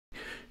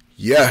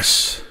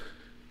Yes,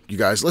 you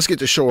guys, let's get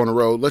the show on the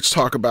road. Let's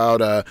talk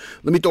about, let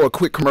me throw a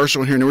quick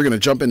commercial in here and then we're going to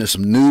jump into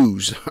some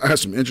news. I have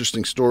some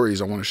interesting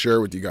stories I want to share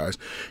with you guys.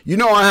 You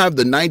know, I have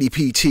the 90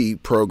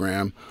 PT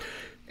program,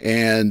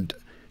 and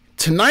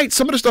tonight,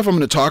 some of the stuff I'm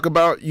going to talk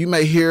about, you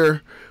may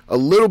hear a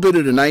little bit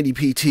of the 90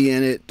 PT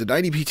in it. The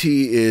 90 PT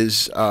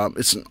is,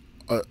 it's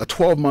a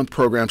 12-month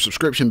program,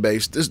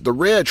 subscription-based. This the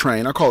red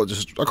train. I call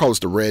this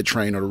the red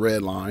train or the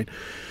red line.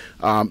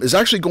 Is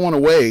actually going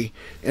away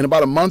in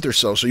about a month or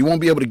so. So you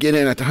won't be able to get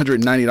in at the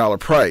 $190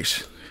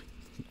 price.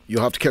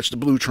 You'll have to catch the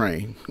blue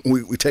train.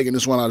 We're taking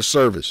this one out of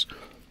service.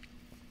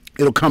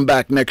 It'll come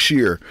back next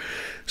year.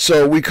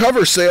 So we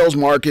cover sales,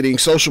 marketing,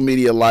 social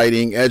media,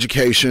 lighting,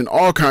 education,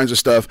 all kinds of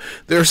stuff.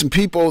 There are some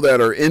people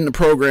that are in the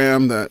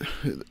program that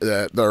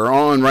are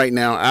on right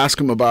now. Ask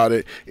them about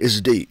it.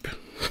 It's deep.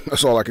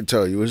 That's all I can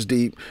tell you. It's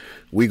deep.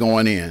 We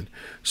going in.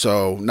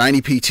 So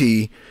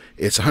 90 PT.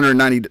 It's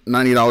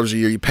 $190 a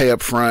year. You pay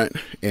up front,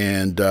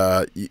 and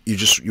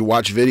you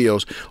watch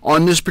videos.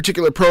 On this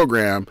particular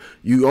program,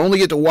 you only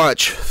get to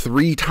watch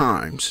 3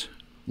 times,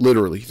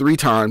 literally 3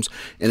 times,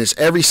 and it's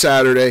every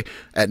Saturday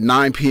at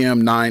 9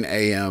 p.m., 9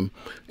 a.m.,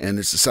 and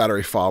it's the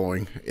Saturday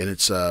following. And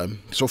it's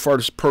so far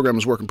this program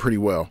is working pretty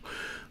well.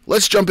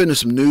 Let's jump into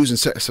some news and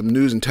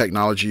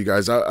technology, you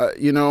guys. I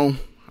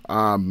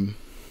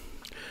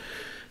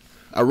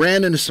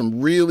ran into some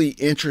really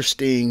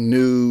interesting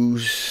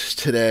news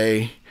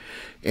today,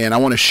 and I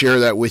want to share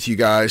that with you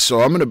guys.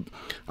 So I'm gonna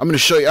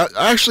show you.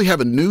 I actually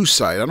have a news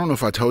site. I don't know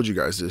if I told you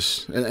guys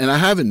this, and I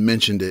haven't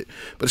mentioned it,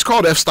 but it's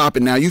called F-Stop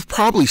It Now. You've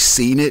probably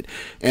seen it,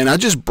 and I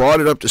just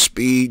brought it up to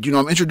speed. You know,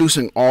 I'm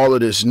introducing all of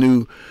this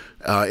new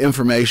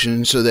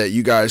information so that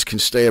you guys can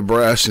stay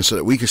abreast and so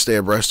that we can stay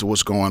abreast of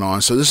what's going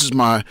on. So this is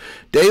my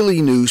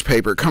daily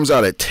newspaper. It comes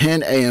out at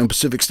 10 a.m.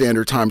 Pacific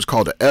Standard Time. It's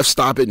called the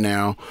F-Stop It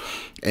Now,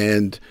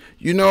 and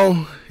you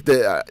know,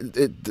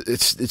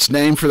 it's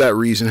named for that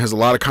reason. It has a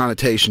lot of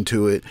connotation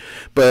to it.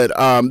 But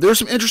there's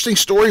some interesting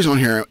stories on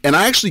here, and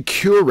I actually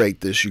curate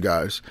this, you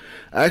guys.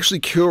 I actually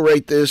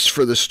curate this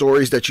for the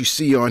stories that you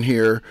see on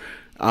here.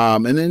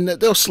 And then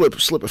they'll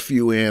slip a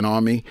few in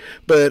on me.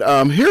 But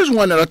here's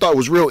one that I thought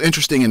was real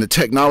interesting in the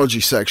technology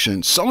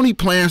section. Sony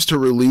plans to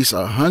release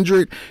a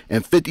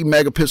 150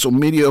 megapixel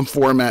medium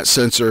format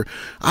sensor.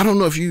 I don't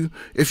know if you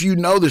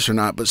know this or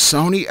not, but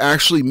Sony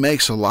actually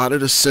makes a lot of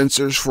the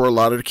sensors for a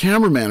lot of the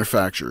camera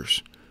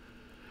manufacturers.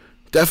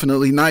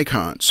 Definitely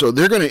Nikon. So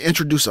they're going to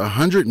introduce a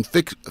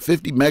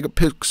 150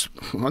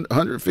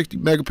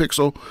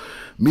 megapixel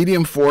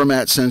medium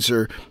format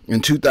sensor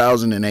in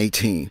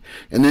 2018.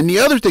 And then the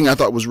other thing I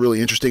thought was really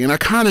interesting, and I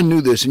kind of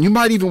knew this, and you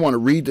might even want to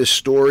read this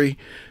story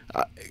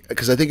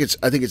because I think it's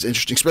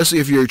interesting, especially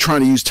if you're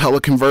trying to use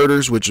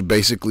teleconverters, which is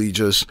basically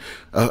just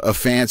a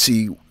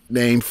fancy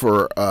name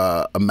for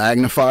a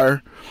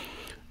magnifier.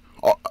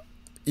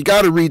 You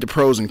got to read the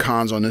pros and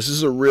cons on this. This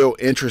is a real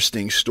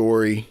interesting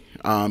story.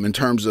 In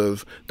terms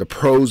of the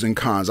pros and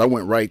cons. I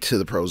went right to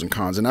the pros and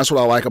cons, and that's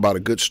what I like about a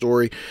good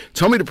story.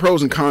 Tell me the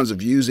pros and cons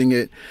of using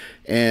it,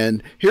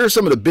 and here are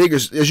some of the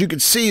biggest. As you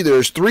can see,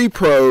 there's 3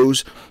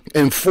 pros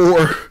and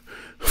 4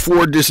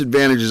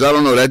 disadvantages. I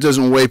don't know, that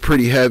doesn't weigh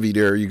pretty heavy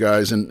there, you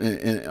guys,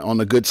 and on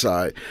the good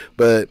side.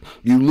 But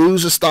you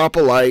lose a stop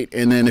of light,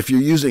 and then if you're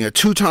using a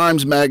 2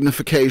 times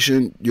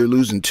magnification, you're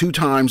losing 2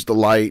 times the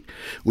light,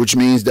 which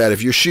means that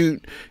if you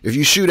shoot at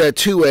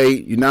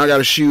 2.8, you now got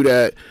to shoot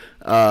at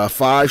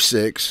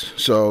 5.6,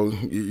 so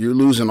you're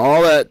losing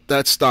all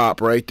that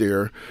stop right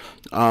there.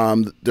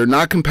 They're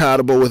not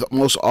compatible with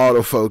most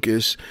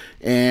autofocus,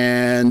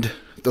 and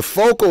the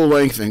focal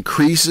length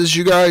increases,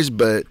 you guys,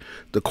 but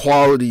the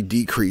quality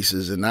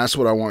decreases, and that's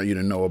what I want you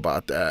to know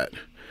about that.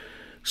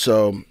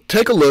 So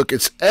take a look.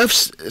 It's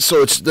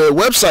the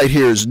website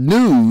here is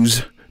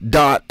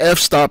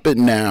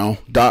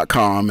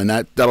news.fstopitnow.com, and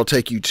that'll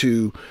take you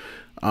to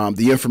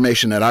the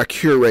information that I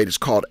curate. Is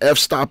called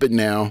F-Stop It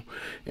Now,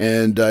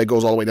 and it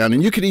goes all the way down.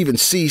 And you can even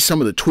see some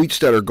of the tweets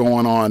that are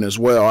going on as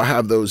well. I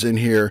have those in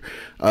here.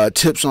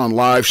 Tips on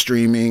live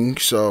streaming.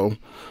 So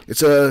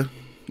it's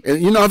and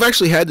you know, I've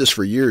actually had this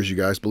for years, you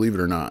guys, believe it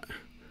or not.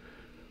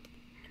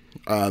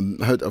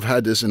 I've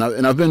had this, and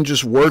I've been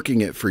just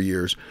working it for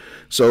years.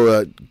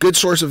 So good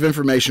source of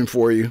information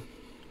for you.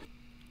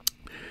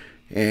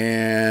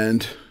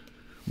 And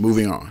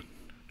moving on.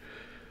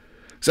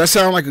 Does that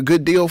sound like a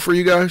good deal for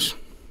you guys?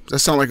 Does that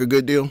sound like a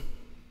good deal?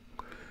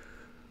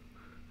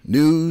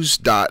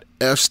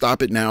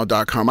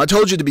 News.fstopitnow.com. I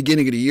told you at the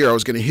beginning of the year I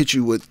was going to hit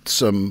you with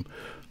a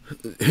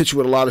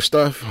lot of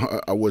stuff.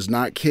 I was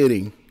not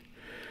kidding.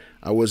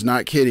 I was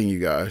not kidding, you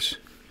guys.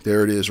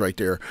 There it is right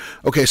there.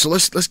 Okay, so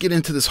let's get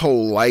into this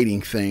whole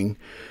lighting thing.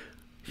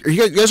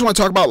 You guys want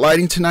to talk about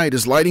lighting tonight?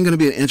 Is lighting going to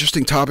be an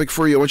interesting topic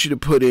for you? I want you to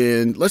put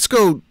in, let's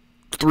go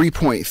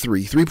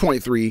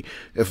 3.3,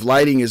 if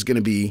lighting is going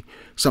to be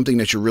something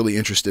that you're really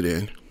interested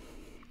in.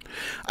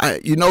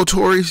 You know,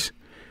 Tories,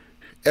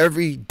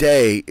 every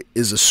day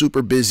is a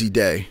super busy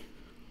day.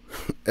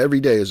 Every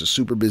day is a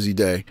super busy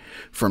day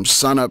from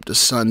sun up to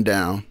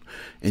sundown.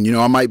 And, you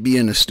know, I might be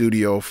in the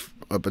studio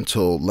up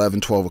until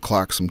 11, 12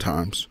 o'clock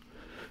sometimes.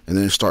 and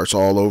then it starts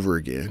all over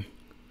again.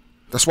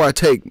 That's why I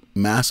take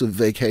massive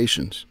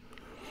vacations.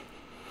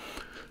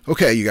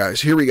 Okay, you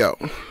guys, here we go.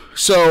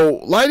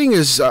 So lighting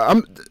is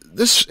in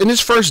this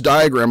first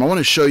diagram, I want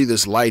to show you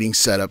this lighting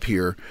setup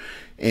here,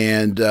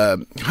 and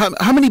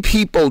how many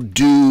people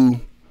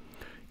do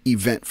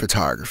event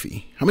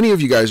photography? How many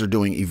of you guys are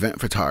doing event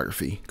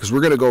photography? Because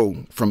we're going to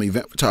go from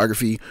event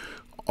photography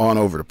on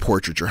over to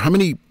portraiture. How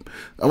many?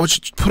 I want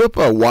you to put up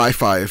a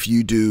Wi-Fi if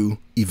you do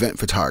event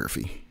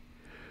photography.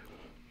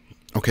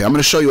 Okay, I'm going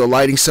to show you a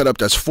lighting setup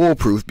that's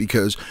foolproof,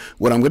 because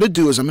what I'm going to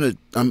do is I'm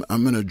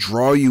going to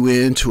draw you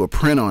into a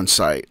print on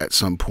site at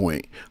some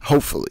point,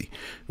 hopefully,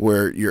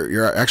 where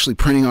you're actually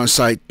printing on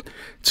site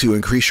to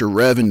increase your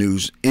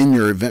revenues in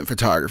your event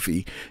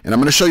photography. And I'm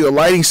going to show you a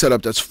lighting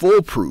setup that's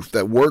foolproof,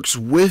 that works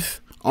with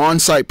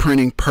on-site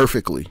printing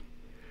perfectly.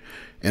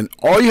 And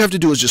all you have to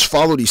do is just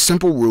follow these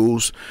simple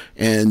rules,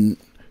 and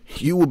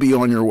you will be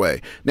on your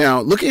way.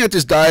 Now, looking at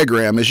this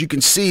diagram, as you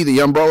can see, the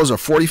umbrellas are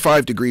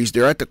 45 degrees.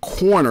 They're at the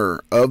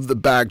corner of the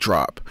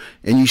backdrop.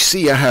 And you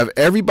see I have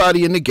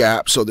everybody in the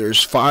gap. So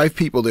there's 5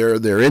 people there.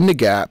 They're in the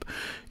gap.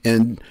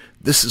 And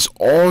this is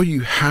all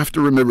you have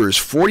to remember is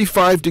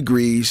 45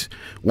 degrees.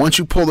 Once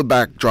you pull the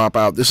backdrop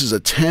out, this is a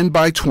 10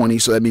 by 20.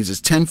 So that means it's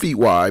 10 feet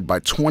wide by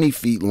 20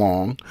 feet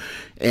long.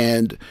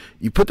 And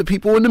you put the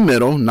people in the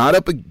middle, not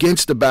up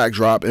against the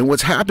backdrop. And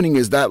what's happening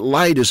is that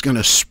light is going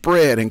to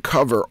spread and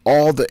cover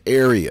all the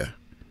area.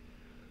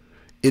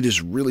 It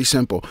is really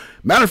simple.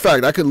 Matter of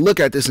fact, I could look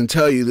at this and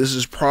tell you this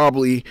is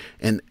probably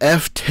an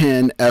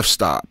F10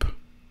 f-stop.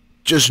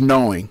 Just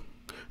knowing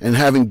and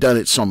having done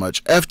it so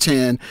much.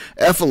 F10,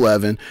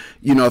 F11,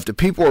 you know, if the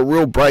people are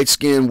real bright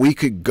skinned, we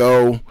could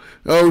go,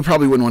 oh, we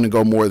probably wouldn't want to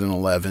go more than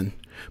 11.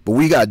 But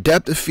we got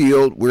depth of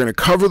field. We're going to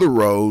cover the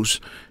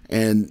rows.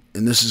 And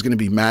this is going to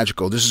be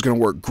magical. This is going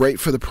to work great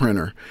for the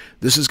printer.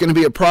 This is going to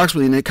be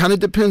approximately, and it kind of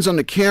depends on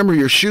the camera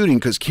you're shooting,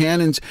 because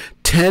Canons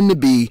tend to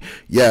be,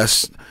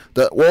 yes,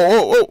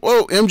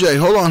 whoa, MJ,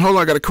 hold on,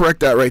 I got to correct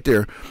that right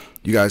there.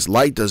 You guys,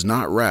 light does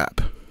not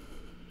wrap.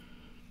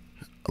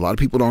 A lot of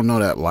people don't know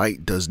that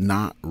light does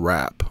not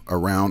wrap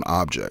around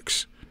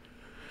objects.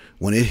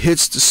 When it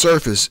hits the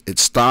surface, it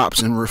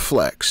stops and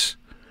reflects.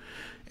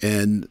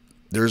 And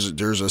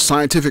there's a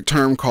scientific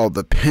term called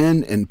the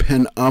pen and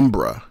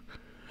penumbra.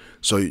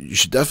 So you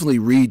should definitely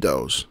read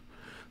those.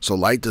 So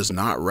light does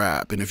not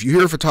wrap. And if you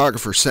hear a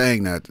photographer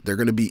saying that, they're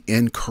going to be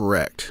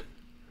incorrect.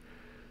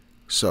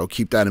 So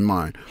keep that in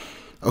mind.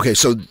 Okay,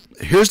 so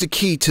here's the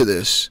key to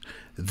this.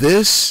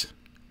 This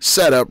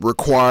setup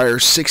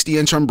requires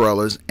 60-inch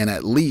umbrellas and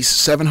at least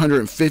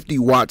 750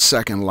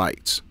 watt-second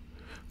lights,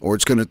 or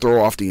it's going to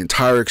throw off the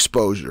entire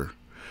exposure.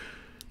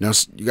 Now,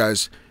 you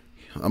guys,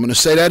 I'm going to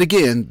say that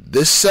again.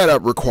 This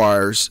setup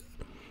requires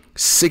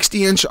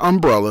 60-inch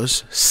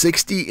umbrellas,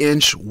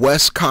 60-inch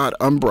Westcott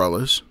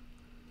umbrellas.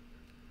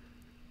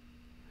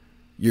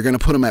 You're going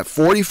to put them at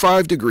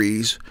 45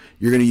 degrees.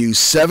 You're going to use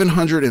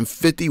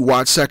 750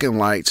 watt-second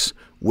lights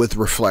with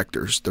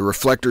reflectors. The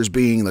reflectors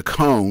being the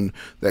cone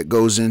that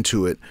goes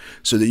into it,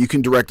 so that you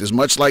can direct as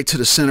much light to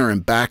the center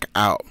and back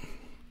out.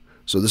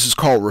 So this is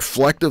called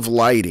reflective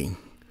lighting.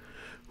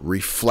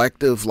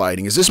 Reflective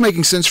lighting. Is this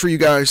making sense for you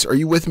guys? Are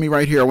you with me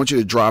right here? I want you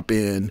to drop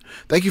in.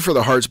 Thank you for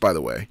the hearts, by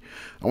the way.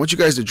 I want you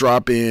guys to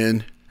drop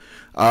in.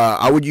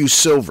 I would use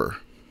silver.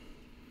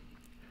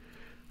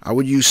 I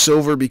would use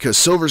silver because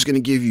silver is going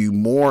to give you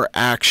more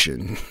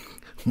action,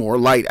 more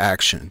light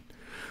action.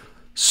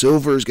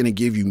 Silver is going to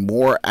give you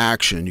more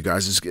action, you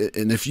guys.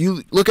 And if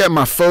you look at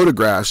my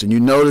photographs and you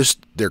notice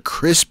they're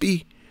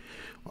crispy,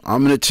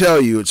 I'm going to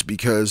tell you it's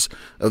because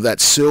of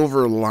that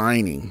silver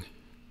lining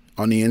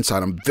on the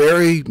inside. I'm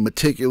very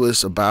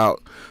meticulous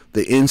about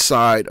the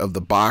inside of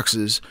the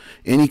boxes.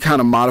 Any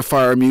kind of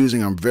modifier I'm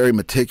using, I'm very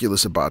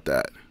meticulous about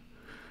that.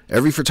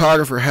 Every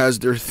photographer has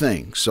their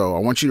thing, so I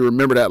want you to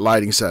remember that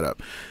lighting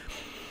setup.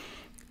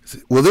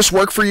 Will this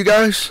work for you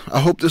guys? I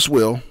hope this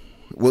will.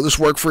 Will this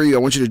work for you? I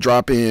want you to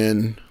drop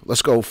in,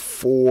 let's go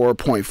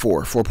 4.4.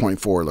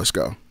 4.4, let's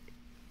go.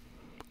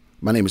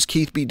 My name is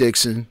Keith B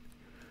Dixon.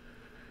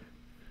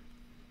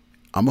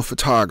 I'm a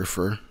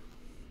photographer.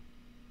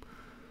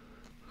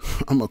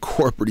 I'm a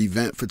corporate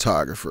event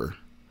photographer.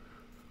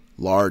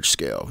 Large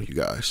scale, you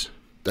guys.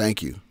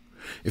 Thank you.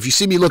 If you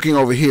see me looking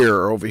over here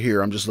or over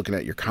here, I'm just looking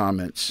at your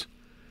comments.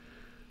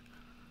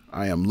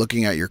 I am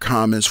looking at your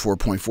comments.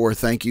 4.4.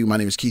 Thank you. My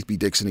name is Keith B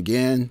Dixon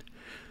again.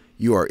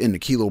 You are in the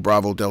Kilo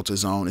Bravo Delta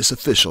Zone. It's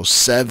official.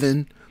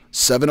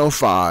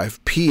 7:05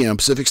 p.m.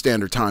 Pacific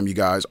Standard Time, you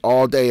guys.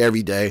 All day,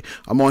 every day.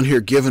 I'm on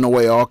here giving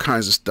away all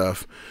kinds of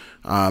stuff.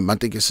 I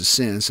think it's a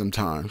sin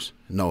sometimes.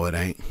 No, it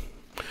ain't.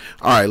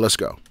 All right, let's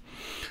go.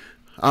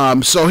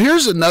 So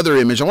here's another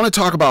image. I want to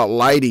talk about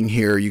lighting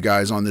here, you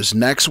guys, on this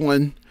next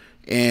one.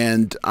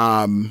 And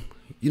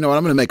you know what?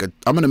 I'm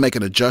gonna make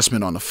an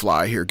adjustment on the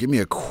fly here. Give me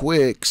a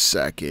quick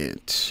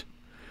second.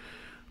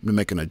 I'm gonna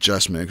make an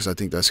adjustment because I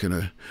think that's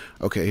gonna.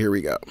 Okay, here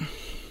we go.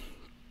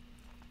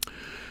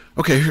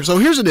 Okay, so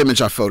here's an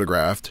image I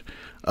photographed.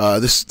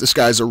 This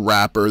guy's a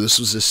rapper. This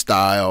was his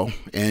style,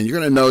 and you're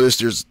gonna notice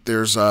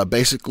there's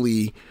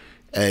basically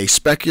a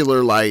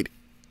specular light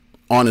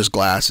on his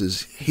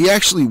glasses. He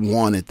actually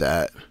wanted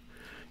that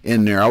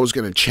in there. I was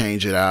going to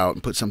change it out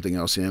and put something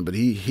else in, but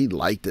he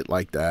liked it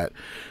like that.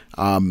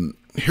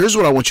 Here's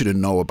what I want you to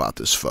know about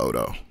this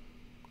photo.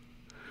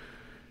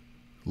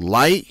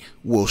 Light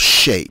will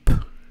shape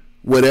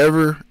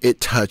whatever it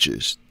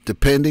touches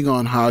depending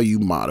on how you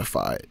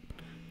modify it.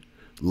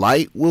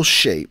 Light will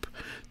shape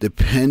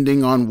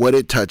depending on what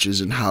it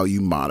touches and how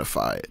you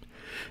modify it.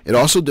 It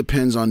also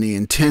depends on the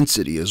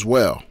intensity as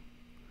well.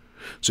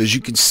 So as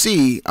you can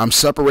see, I'm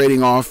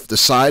separating off the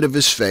side of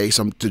his face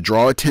to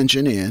draw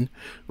attention in,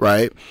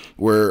 right?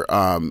 Where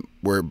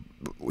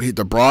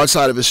the broad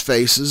side of his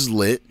face is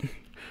lit.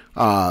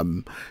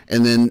 And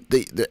then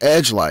the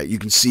edge light, you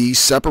can see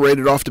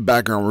separated off the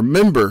background.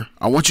 Remember,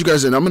 I want you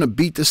guys, and I'm going to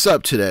beat this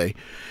up today.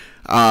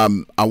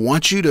 I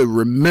want you to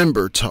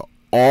remember to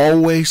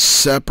always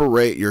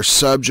separate your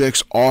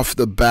subjects off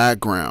the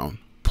background.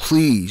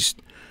 Please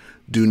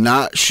do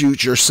not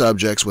shoot your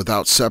subjects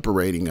without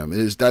separating them.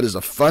 That is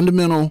a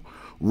fundamental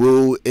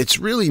rule. It's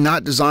really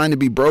not designed to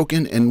be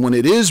broken, and when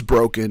it is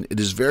broken, it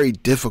is very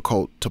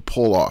difficult to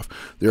pull off.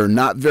 There are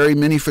not very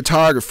many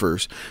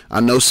photographers. I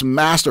know some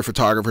master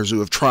photographers who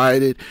have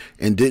tried it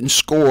and didn't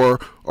score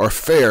or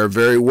fare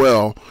very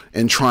well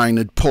in trying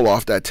to pull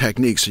off that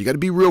technique. So you got to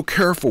be real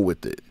careful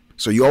with it.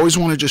 So you always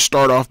want to just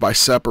start off by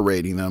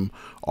separating them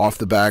off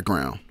the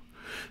background.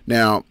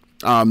 Now,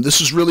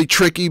 this is really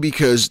tricky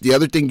because the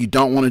other thing you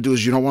don't want to do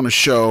is you don't want to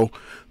show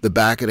the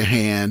back of the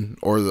hand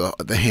or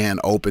the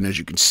hand open. As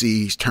you can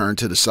see, he's turned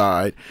to the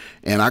side,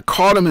 and I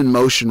caught him in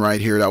motion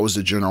right here. That was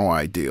the general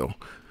ideal.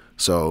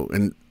 So,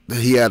 and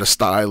he had a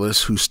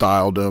stylist who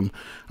styled him.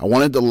 I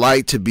wanted the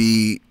light to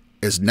be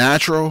as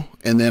natural,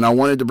 and then I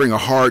wanted to bring a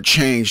hard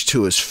change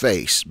to his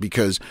face,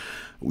 because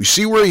we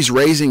see where he's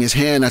raising his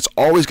hand. That's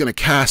always going to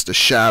cast a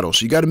shadow.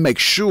 So you got to make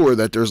sure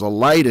that there's a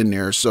light in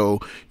there so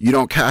you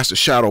don't cast a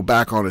shadow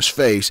back on his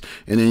face,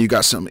 and then you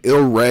got some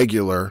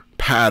irregular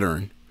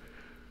pattern.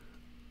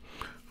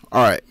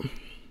 All right.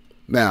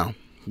 Now,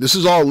 this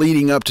is all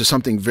leading up to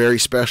something very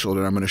special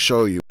that I'm going to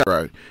show you.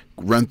 Right,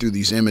 run through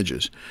these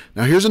images.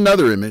 Now, here's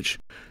another image,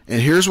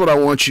 and here's what I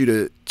want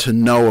you to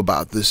know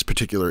about this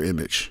particular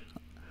image.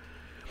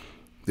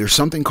 There's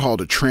something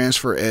called a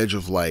transfer edge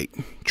of light.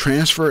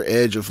 Transfer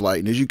edge of light.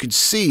 And as you can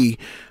see,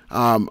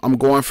 I'm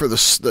going for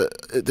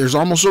there's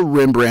almost a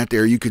Rembrandt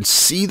there. You can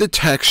see the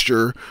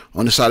texture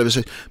on the side of his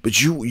face,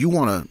 but you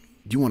want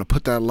to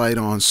put that light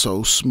on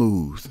so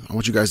smooth. I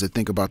want you guys to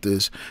think about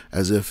this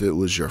as if it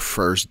was your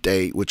first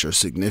date with your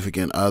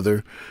significant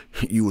other.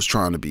 You was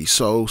trying to be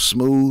so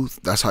smooth.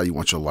 That's how you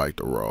want your light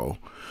to roll.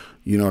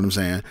 You know what I'm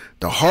saying?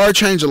 The hard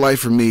change of light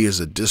for me is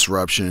a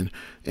disruption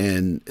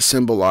and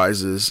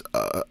symbolizes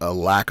a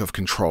lack of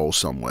control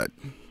somewhat.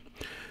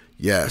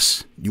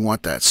 Yes, you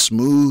want that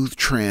smooth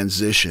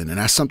transition, and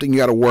that's something you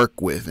got to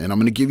work with. And I'm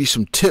going to give you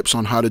some tips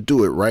on how to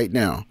do it right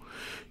now.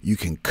 You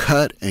can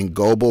cut and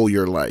gobble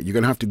your light. You're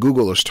going to have to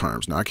Google those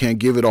terms. Now, I can't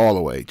give it all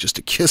away. Just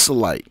a kiss of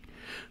light,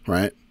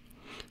 right?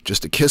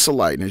 Just a kiss of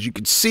light. And as you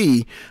can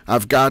see,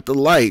 I've got the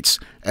lights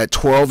at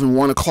 12 and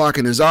 1 o'clock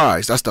in his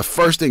eyes. That's the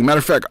first thing. Matter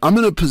of fact, I'm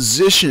going to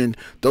position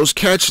those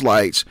catch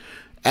lights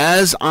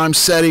as I'm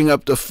setting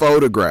up the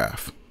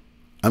photograph.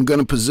 I'm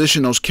going to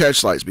position those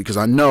catch lights because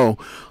I know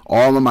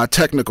all of my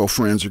technical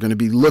friends are going to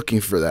be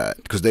looking for that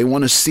because they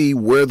want to see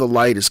where the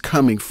light is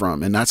coming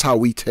from, and that's how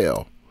we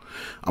tell.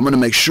 I'm going to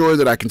make sure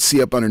that I can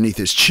see up underneath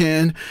his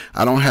chin.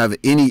 I don't have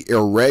any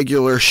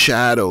irregular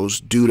shadows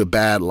due to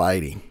bad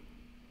lighting.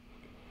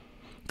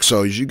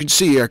 So as you can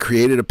see, I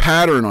created a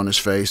pattern on his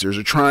face. There's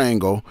a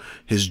triangle,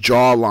 his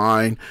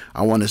jawline.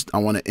 I want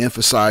to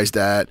emphasize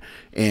that,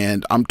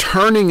 and I'm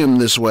turning him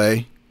this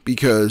way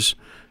because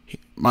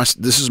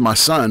this is my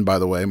son, by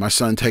the way. My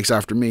son takes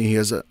after me. He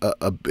has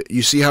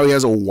you see how he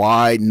has a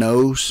wide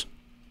nose?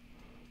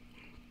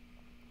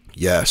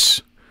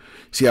 Yes.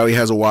 See how he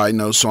has a wide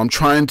nose? So I'm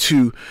trying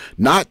to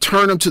not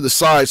turn him to the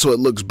side so it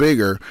looks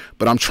bigger,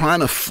 but I'm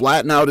trying to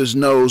flatten out his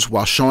nose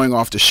while showing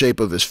off the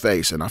shape of his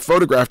face. And I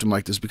photographed him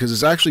like this because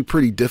it's actually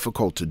pretty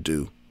difficult to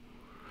do.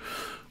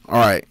 All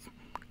right.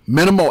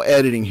 Minimal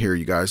editing here,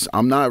 you guys.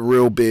 I'm not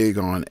real big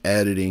on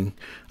editing.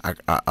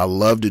 I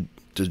love to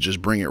just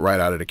bring it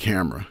right out of the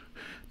camera.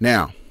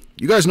 Now,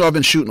 you guys know I've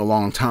been shooting a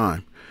long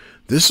time.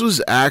 This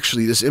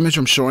image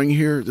I'm showing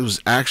here, this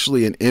was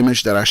actually an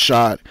image that I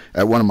shot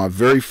at one of my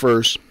very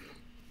first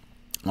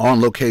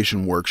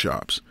on-location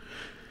workshops.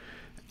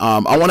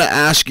 I want to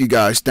ask you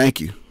guys,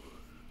 thank you,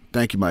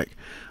 Mike.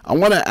 I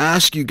want to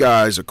ask you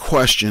guys a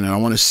question, and I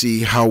want to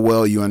see how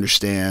well you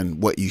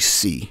understand what you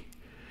see.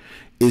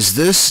 Is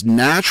this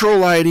natural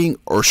lighting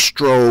or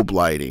strobe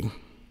lighting?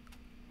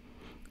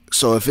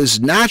 So if it's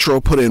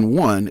natural, put in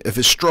 1. If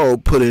it's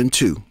strobe, put in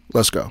 2.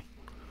 Let's go.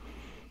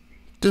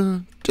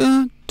 Dun,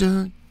 dun,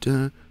 dun,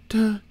 dun,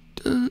 dun,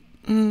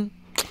 dun,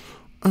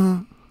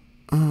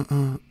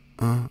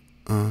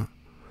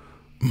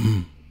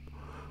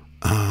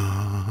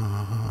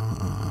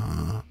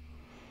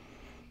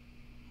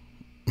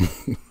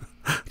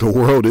 The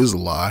world is a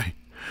lie.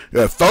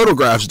 Yeah,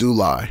 photographs do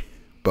lie.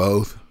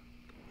 Both.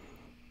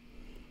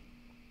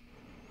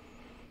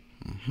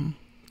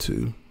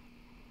 2.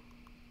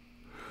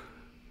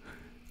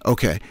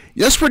 Okay,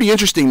 that's pretty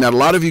interesting that a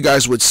lot of you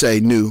guys would say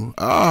new.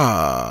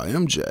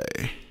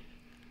 MJ.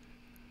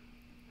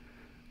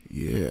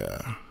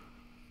 Yeah.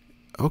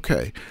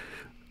 Okay.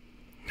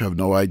 Have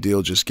no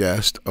idea, just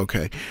guessed.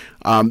 Okay.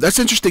 That's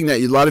interesting that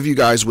a lot of you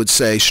guys would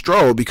say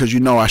strobe because you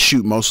know I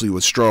shoot mostly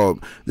with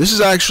strobe. This is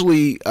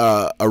actually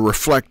a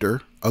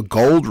reflector, a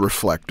gold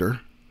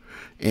reflector.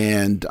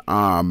 And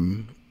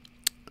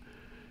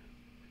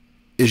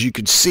as you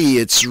can see,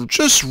 it's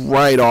just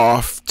right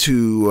off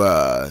to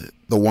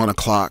the 1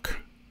 o'clock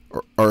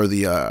or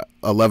the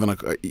 11.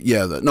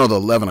 Yeah, the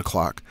 11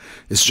 o'clock.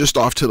 It's just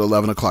off to the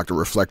 11 o'clock. The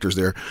reflector's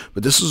there,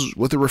 but this is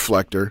with the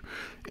reflector.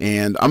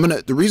 And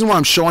the reason why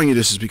I'm showing you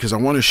this is because I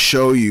want to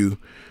show you.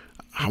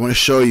 I'm going to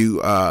show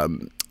you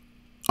an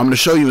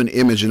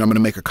image, and I'm going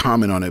to make a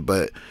comment on it.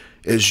 But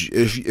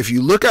if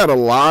you look at a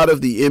lot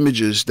of the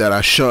images that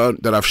I've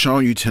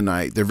shown you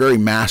tonight, they're very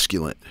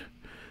masculine.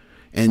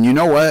 And you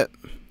know what,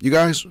 you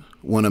guys,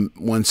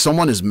 when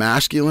someone is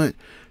masculine,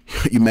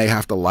 you may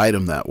have to light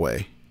them that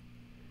way.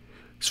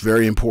 It's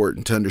very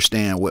important to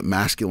understand what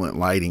masculine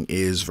lighting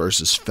is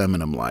versus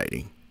feminine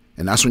lighting.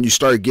 And that's when you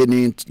start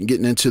getting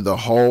into the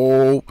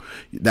whole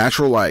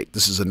natural light.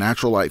 This is a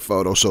natural light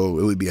photo, so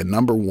it would be a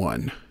number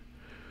 1.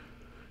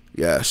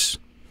 Yes.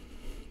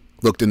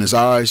 Looked in his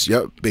eyes.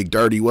 Yep. Big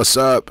Dirty. What's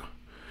up?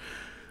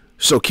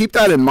 So keep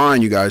that in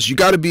mind, you guys. You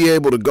got to be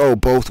able to go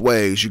both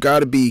ways. You got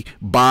to be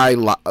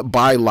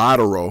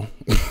bilateral.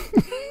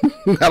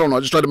 I don't know. I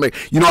just try to make,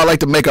 I like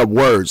to make up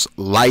words.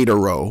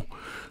 Lightero.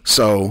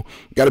 So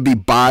you got to be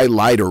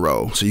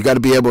bilateral. So you got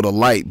to be able to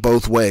light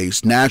both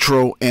ways,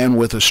 natural and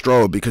with a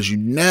strobe, because you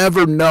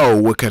never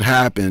know what could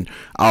happen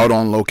out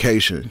on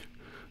location.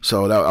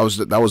 So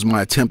that was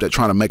my attempt at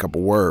trying to make up a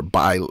word.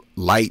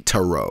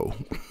 Bilateral.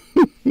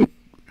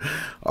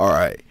 All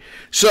right.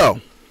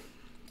 So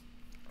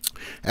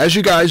as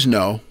you guys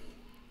know,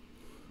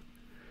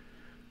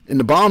 in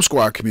the Bomb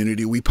Squad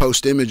community, we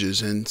post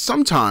images, and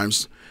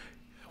sometimes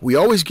we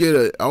always get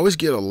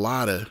a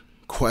lot of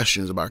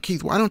questions about,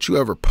 Keith, why don't you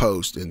ever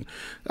post? And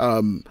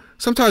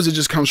sometimes it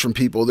just comes from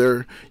people.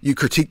 You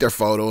critique their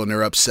photo and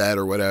they're upset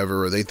or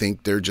whatever, or they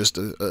think they're just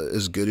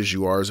as good as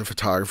you are as a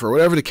photographer, or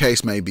whatever the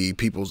case may be.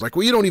 People's like,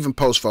 well, you don't even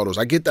post photos.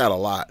 I get that a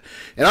lot,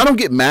 and I don't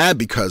get mad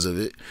because of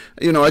it.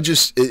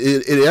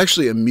 It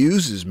actually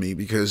amuses me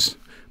because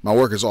my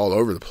work is all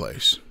over the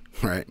place,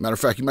 right? Matter of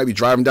fact, you might be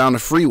driving down the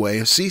freeway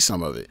and see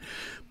some of it.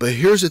 But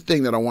here's the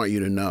thing that I want you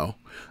to know.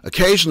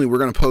 Occasionally, we're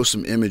going to post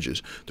some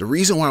images. The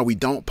reason why we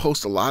don't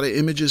post a lot of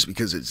images is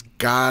because it's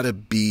got to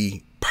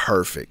be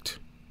perfect.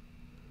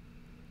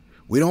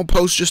 We don't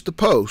post just to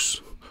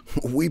post.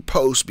 We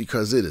post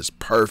because it is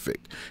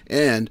perfect.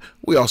 And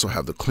we also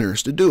have the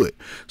clearance to do it.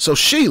 So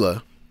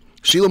Sheila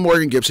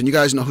Morgan Gibson, you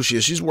guys know who she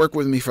is. She's worked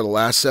with me for the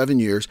last 7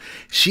 years.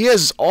 She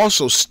has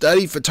also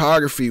studied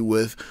photography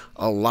with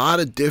a lot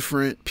of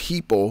different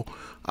people.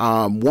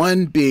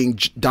 One being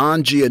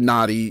Don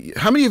Giannotti.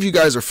 How many of you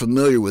guys are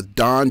familiar with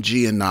Don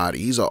Giannotti?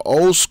 He's an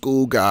old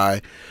school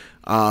guy.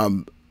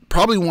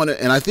 Probably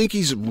and I think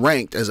he's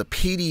ranked as a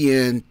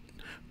PDN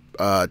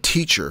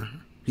teacher.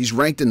 He's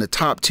ranked in the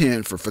top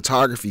 10 for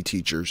photography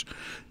teachers.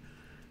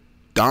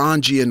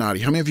 Don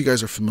Giannotti. How many of you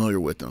guys are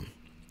familiar with him?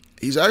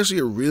 He's actually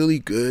a really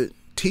good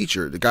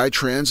teacher. The guy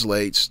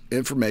translates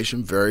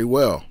information very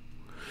well.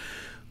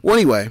 Well,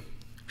 anyway,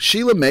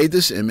 Sheila made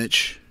this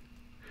image,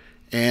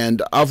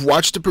 and I've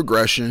watched the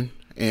progression,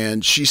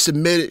 and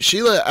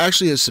Sheila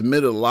actually has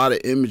submitted a lot of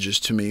images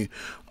to me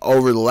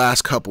over the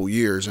last couple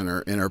years in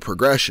her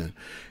progression.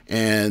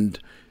 And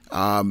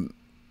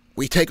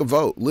we take a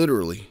vote,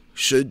 literally.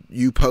 Should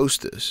you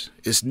post this?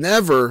 It's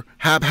never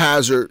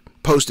haphazard,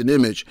 post an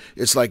image.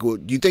 It's like, well,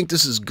 do you think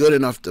this is good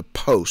enough to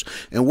post?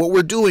 And what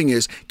we're doing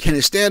is, can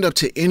it stand up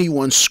to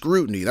anyone's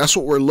scrutiny? That's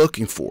what we're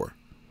looking for.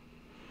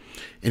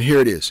 And here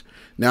it is.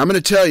 Now I'm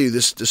going to tell you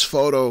this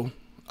photo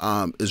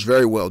is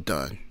very well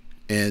done.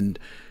 And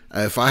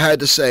if I had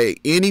to say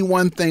any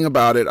one thing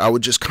about it, I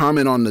would just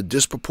comment on the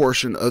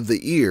disproportion of the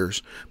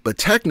ears. But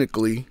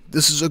technically,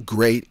 this is a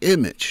great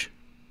image.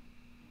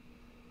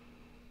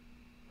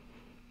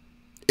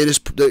 It is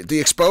the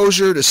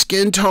exposure, the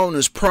skin tone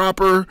is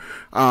proper.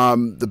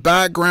 The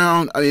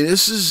background, I mean,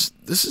 this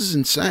is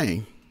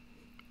insane.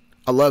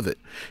 I love it.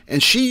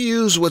 And she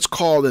used what's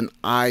called an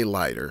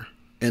highlighter.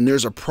 And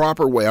there's a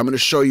proper way. I'm going to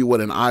show you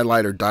what an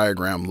highlighter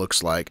diagram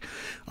looks like.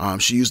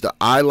 She used the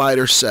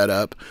highlighter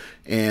setup.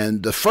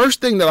 And the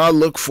first thing that I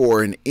look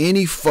for in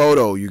any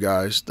photo, you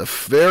guys, the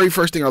very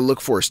first thing I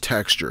look for is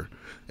texture.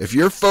 If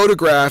you're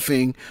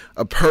photographing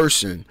a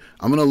person,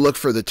 I'm going to look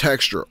for the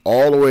texture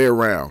all the way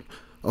around.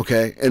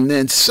 Okay, and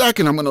then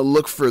second, I'm going to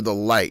look for the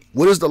light.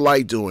 What is the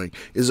light doing?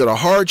 Is it a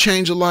hard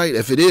change of light?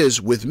 If it is,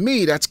 with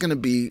me, that's going to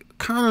be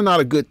kind of not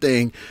a good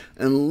thing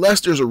unless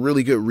there's a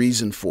really good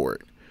reason for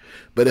it.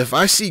 But if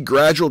I see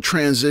gradual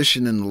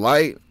transition in the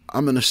light,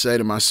 I'm going to say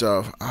to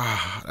myself,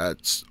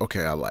 that's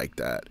okay, I like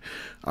that.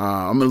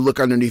 I'm going to look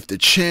underneath the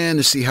chin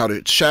to see how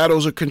the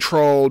shadows are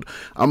controlled.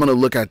 I'm going to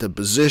look at the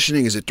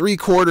positioning. Is it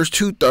 3/4,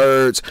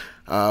 2/3?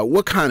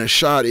 What kind of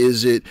shot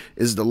is it?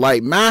 Is the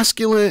light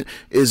masculine?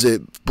 Is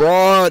it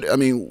broad? I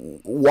mean,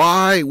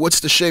 why? What's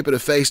the shape of the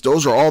face?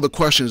 Those are all the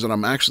questions that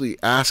I'm actually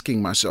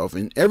asking myself.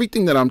 And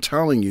everything that I'm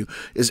telling you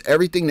is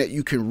everything that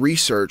you can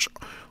research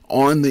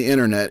on the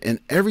internet, and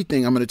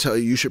everything I'm going to tell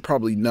you should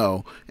probably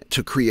know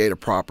to create a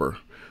proper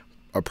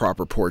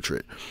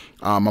portrait.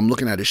 I'm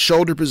looking at his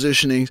shoulder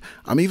positionings.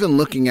 I'm even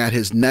looking at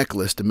his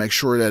necklace to make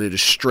sure that it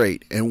is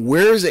straight. And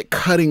where is it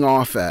cutting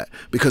off at?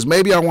 Because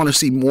maybe I want to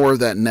see more of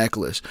that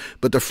necklace.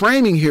 But the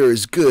framing here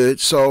is good.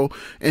 So,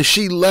 and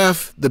she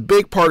left the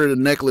big part of the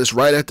necklace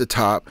right at the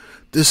top.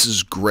 This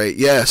is great.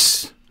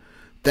 Yes.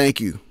 Thank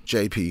you,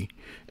 JP.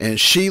 And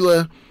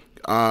Sheila,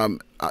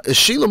 is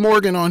Sheila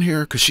Morgan on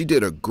here? Because she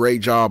did a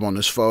great job on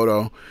this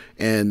photo.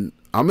 And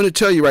I'm going to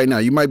tell you right now,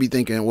 you might be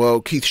thinking,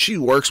 well, Keith, she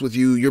works with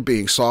you. You're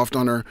being soft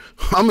on her.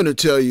 I'm going to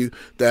tell you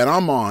that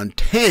I'm on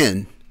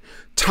 10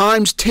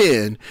 times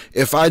 10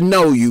 if I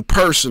know you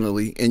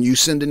personally and you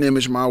send an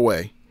image my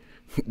way.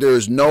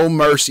 There's no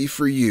mercy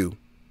for you.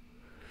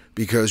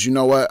 Because you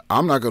know what?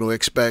 I'm not going to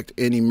expect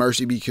any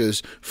mercy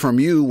because from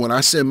you, when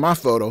I send my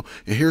photo,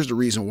 and here's the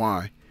reason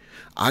why.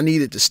 I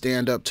need it to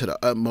stand up to the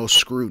utmost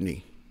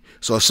scrutiny.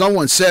 So if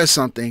someone says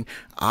something,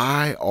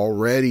 I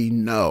already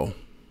know.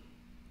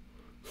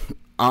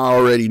 I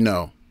already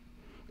know.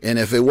 And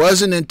if it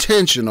wasn't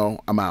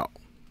intentional, I'm out.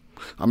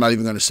 I'm not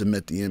even going to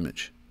submit the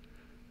image.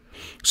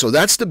 So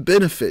that's the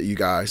benefit, you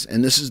guys.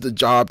 And this is the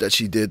job that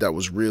she did that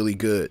was really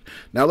good.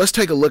 Now let's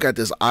take a look at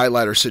this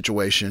highlighter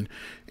situation.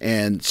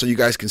 And so you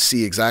guys can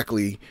see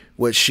exactly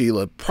what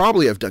Sheila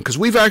probably have done. Because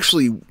we've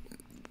actually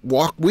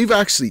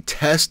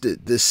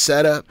tested this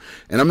setup.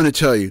 And I'm going to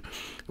tell you,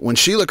 when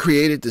Sheila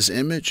created this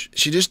image,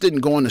 she just didn't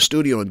go in the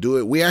studio and do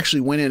it. We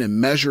actually went in and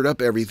measured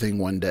up everything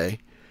one day.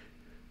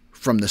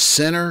 From the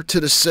center to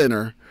the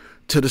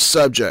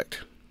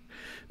subject.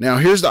 Now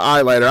here's the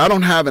highlighter. I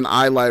don't have an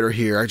highlighter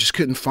here. I just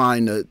couldn't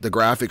find the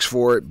graphics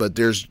for it, but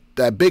there's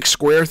that big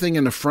square thing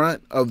in the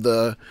front of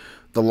the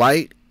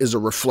light is a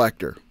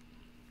reflector.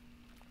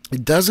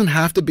 It doesn't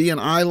have to be an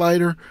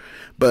highlighter,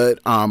 but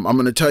I'm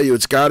going to tell you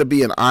it's got to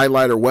be an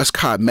highlighter.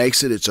 Westcott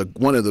makes it. It's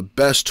one of the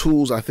best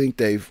tools I think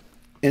they've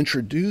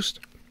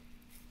introduced.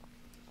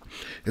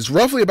 It's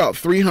roughly about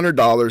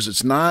 $300.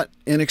 It's not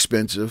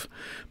inexpensive,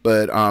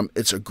 but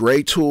it's a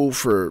great tool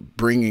for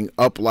bringing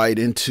up light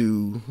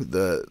into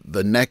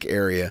the neck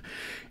area.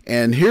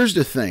 And here's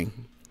the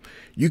thing.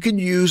 You can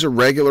use a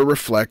regular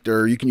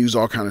reflector. You can use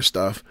all kind of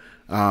stuff.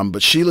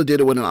 But Sheila did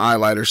it with an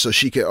highlighter, so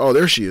she could, oh,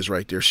 there she is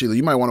right there. Sheila,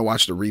 you might want to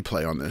watch the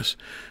replay on this.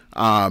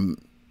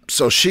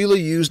 So Sheila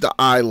used the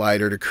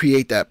highlighter to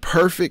create that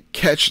perfect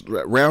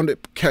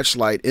rounded catch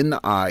light in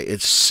the eye.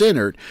 It's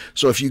centered.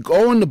 So if you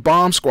go in the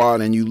bomb squad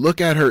and you look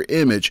at her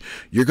image,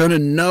 you're going to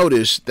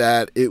notice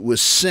that it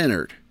was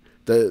centered.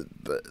 The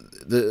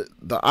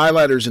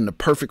highlighter's in the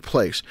perfect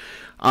place.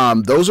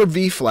 Those are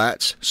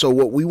V-flats. So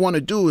what we want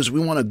to do is we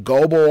want to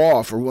gobble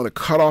off, or we want to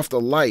cut off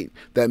the light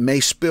that may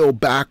spill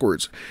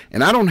backwards.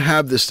 And I don't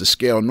have this to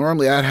scale.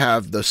 Normally I'd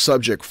have the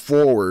subject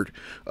forward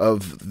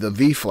of the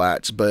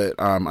V-flats, but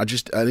I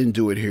didn't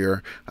do it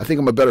here. I think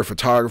I'm a better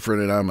photographer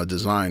than I'm a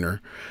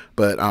designer.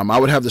 But I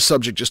would have the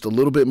subject just a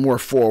little bit more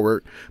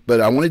forward.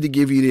 But I wanted to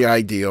give you the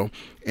idea.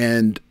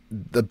 And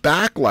the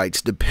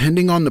backlights,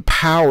 depending on the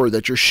power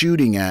that you're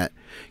shooting at,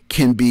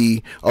 can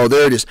be, oh,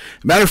 there it is.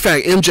 Matter of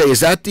fact, MJ, is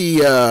that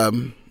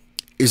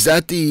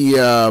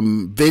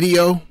the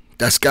video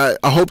that's got,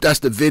 I hope that's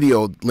the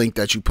video link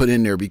that you put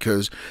in there,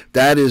 because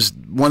that is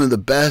one of the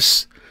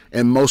best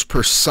and most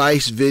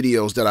precise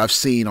videos that I've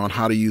seen on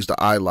how to use the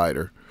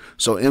highlighter.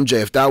 So MJ,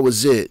 if that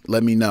was it,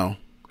 let me know.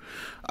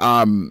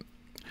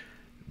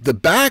 The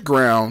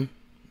background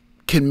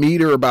can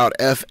meter about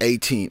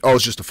f18. Oh,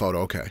 it's just a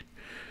photo. Okay.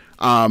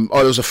 Oh,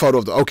 there's a photo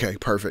of the, okay,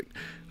 perfect.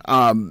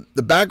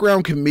 The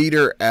background can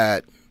meter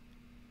at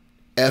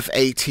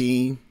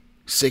f18,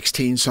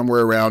 16,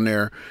 somewhere around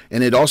there.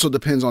 And it also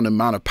depends on the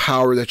amount of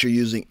power that you're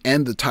using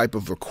and the type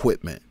of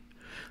equipment.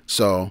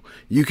 So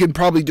you can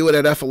probably do it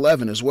at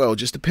f11 as well. It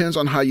just depends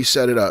on how you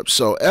set it up.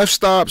 So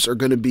f-stops are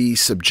going to be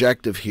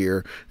subjective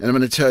here. And I'm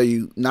going to tell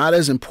you, not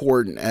as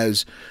important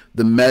as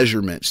the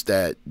measurements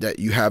that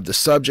you have the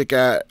subject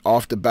at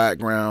off the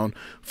background,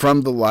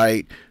 from the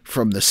light,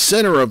 from the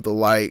center of the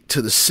light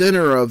to the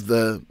center of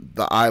the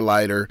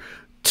highlighter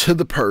to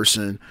the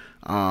person,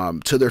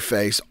 to their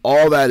face.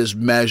 All that is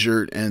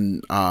measured,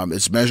 and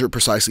it's measured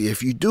precisely.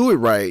 If you do it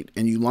right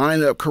and you line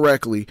it up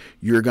correctly,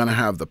 you're going to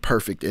have the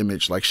perfect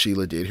image like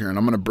Sheila did here. And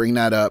I'm going to bring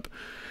that up.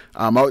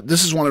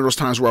 This is one of those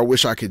times where I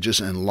wish I could just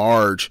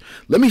enlarge.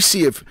 Let me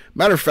see if,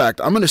 matter of fact,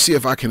 I'm going to see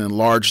if I can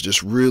enlarge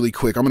this really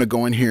quick. I'm going to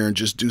go in here and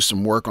just do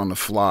some work on the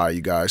fly,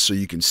 you guys, so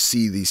you can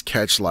see these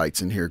catch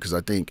lights in here, because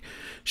I think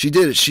she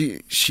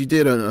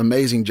did an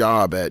amazing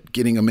job at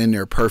getting them in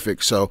there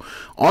perfect. So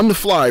on the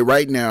fly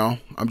right now,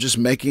 I'm just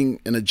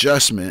making an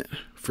adjustment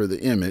for the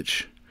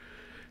image,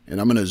 and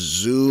I'm going to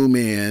zoom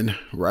in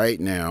right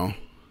now.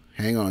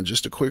 Hang on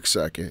just a quick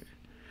second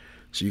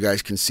so you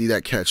guys can see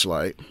that catch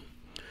light.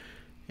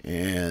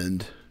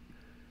 And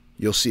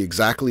you'll see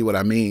exactly what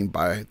I mean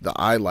by the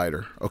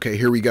highlighter. Okay,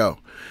 here we go.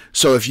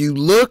 So if you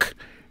look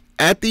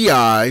at the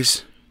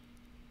eyes,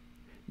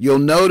 you'll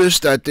notice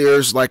that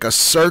there's like a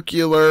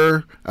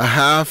circular, a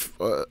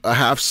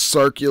half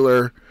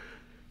circular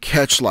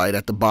catch light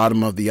at the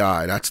bottom of the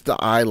eye. That's the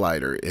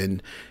highlighter,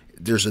 and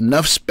there's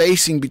enough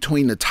spacing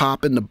between the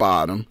top and the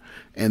bottom.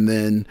 And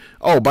then,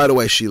 oh, by the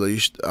way, Sheila, you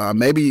should,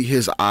 maybe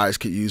his eyes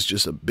could use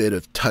just a bit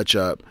of touch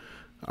up.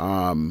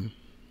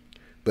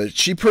 But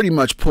she pretty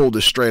much pulled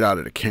it straight out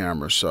of the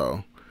camera.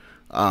 So,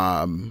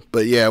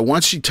 but yeah,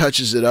 once she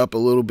touches it up a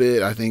little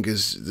bit, I think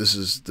this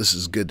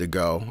is good to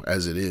go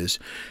as it is.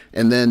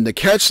 And then the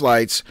catch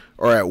lights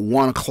are at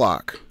 1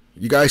 o'clock.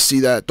 You guys see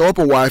that? Throw up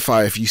a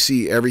Wi-Fi if you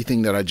see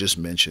everything that I just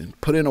mentioned.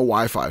 Put in a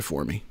Wi-Fi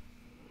for me.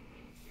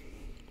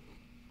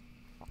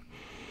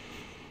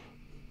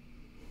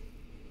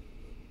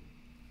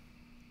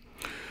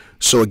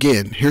 So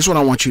again, here's what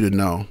I want you to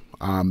know.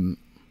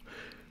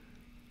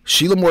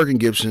 Sheila Morgan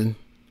Gibson,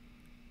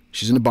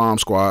 she's in the bomb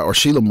squad, or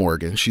Sheila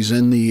Morgan, she's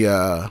in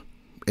the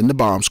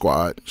bomb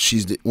squad.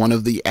 She's one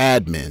of the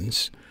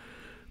admins,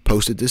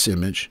 posted this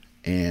image,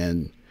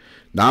 and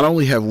not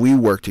only have we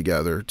worked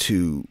together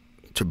to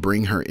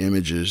bring her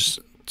images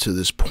to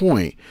this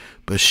point,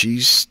 but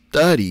she's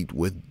studied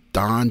with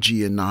Don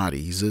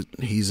Giannotti.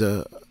 He's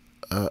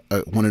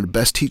one of the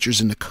best teachers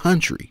in the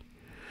country,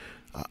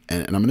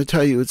 and I'm going to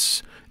tell you,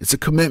 it's a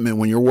commitment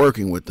when you're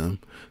working with them.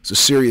 It's a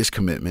serious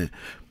commitment,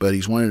 but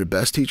he's one of the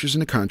best teachers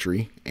in the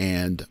country,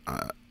 and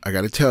I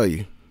got to tell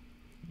you,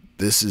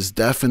 this is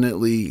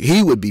definitely,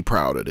 he would be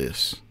proud of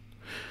this.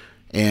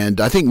 And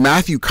I think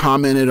Matthew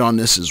commented on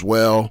this as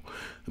well.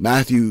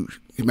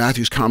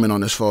 Matthew's comment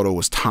on this photo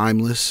was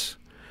timeless,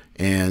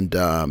 and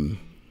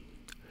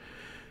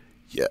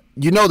yeah,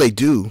 you know they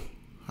do,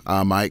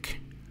 Mike.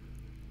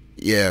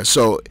 Yeah.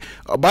 So,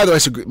 by the way,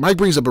 so Mike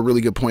brings up a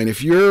really good point.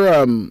 If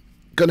you're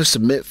going to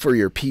submit for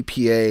your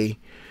PPA,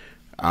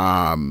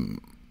 well,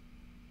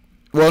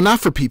 not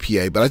for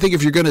PPA, but I think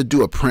if you're going to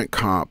do a print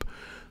comp,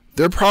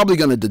 they're probably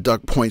going to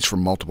deduct points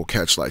from multiple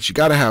catch lights. You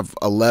got to have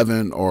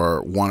 11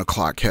 or 1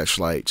 o'clock catch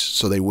lights,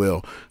 so they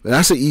will. But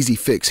that's an easy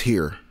fix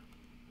here,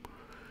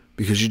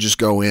 because you just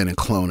go in and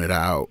clone it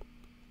out.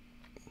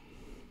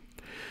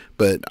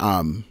 But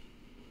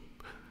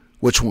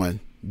which one?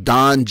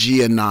 Don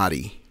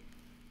Giannotti.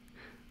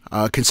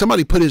 Can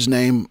somebody put his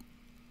name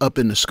up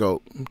in the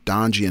scope?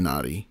 Don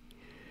Giannotti.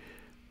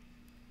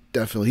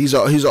 Definitely, he's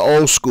an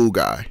old school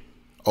guy.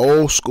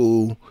 Old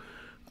school.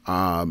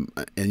 And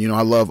you know,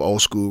 I love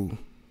old school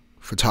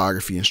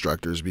photography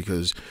instructors,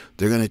 because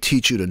they're going to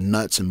teach you the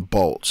nuts and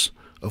bolts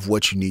of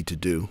what you need to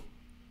do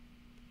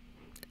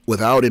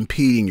without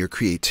impeding your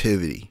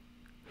creativity.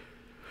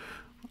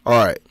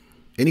 All right,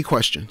 any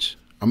questions?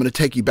 I'm going to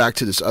take you back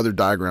to this other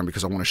diagram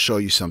because I want to show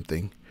you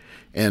something,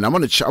 and I'm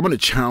going to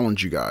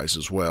challenge you guys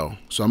as well.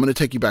 So I'm going to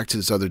take you back to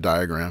this other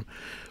diagram.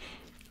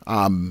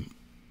 When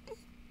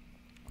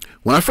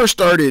I first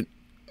started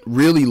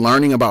really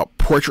learning about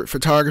portrait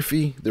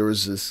photography, there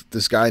was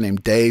this guy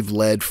named Dave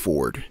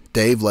Ledford.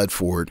 Dave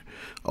Ledford,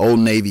 old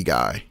Navy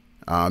guy,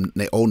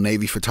 old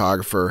Navy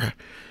photographer.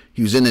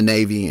 He was in the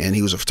Navy, and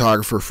he was a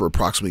photographer for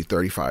approximately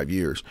 35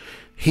 years.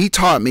 He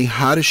taught me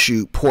how to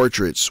shoot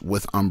portraits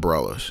with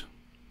umbrellas.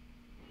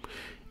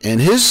 And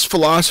his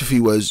philosophy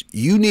was,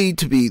 you need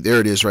to be,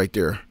 there it is right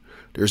there.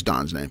 There's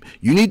Don's name.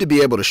 You need to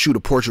be able to shoot a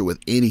portrait with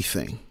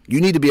anything.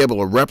 You need to be able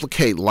to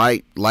replicate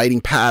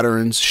lighting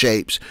patterns,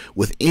 shapes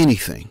with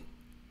anything.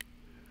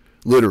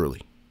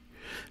 Literally.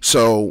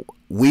 So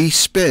we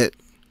spent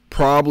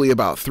probably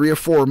about 3 or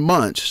 4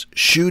 months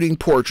shooting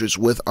portraits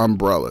with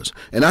umbrellas.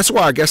 And that's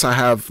why I guess I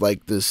have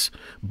like this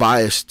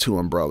bias to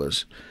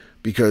umbrellas,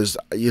 because,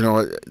 you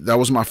know, that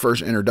was my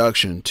first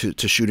introduction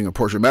to shooting a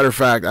portrait. Matter of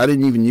fact, I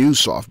didn't even use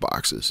soft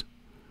boxes.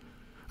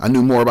 I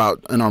knew more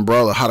about an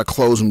umbrella, how to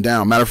close them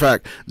down. Matter of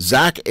fact,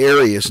 Zach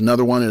Arias,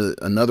 another one of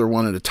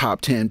the top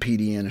 10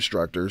 PDN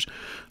instructors,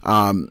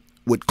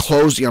 would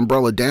close the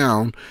umbrella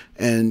down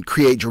and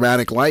create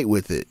dramatic light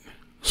with it.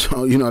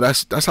 So, you know,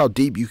 that's how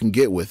deep you can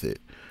get with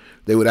it.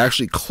 They would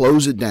actually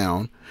close it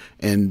down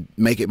and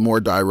make it more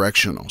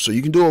directional. So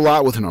you can do a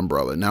lot with an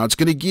umbrella. Now, it's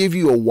going to give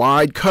you a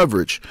wide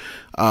coverage.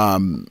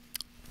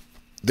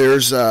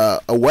 There's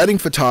a wedding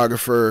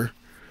photographer.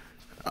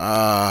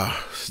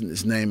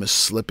 His name is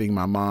slipping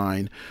my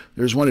mind.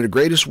 There's one of the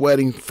greatest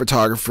wedding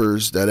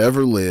photographers that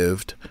ever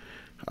lived.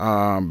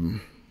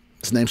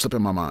 His name's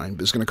slipping my mind,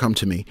 but it's going to come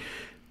to me.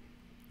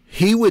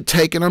 He would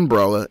take an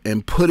umbrella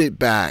and put it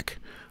back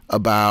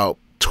about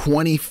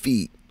 20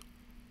 feet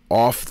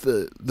off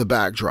the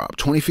backdrop,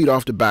 20 feet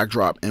off the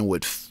backdrop, and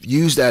would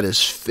use that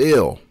as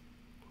fill.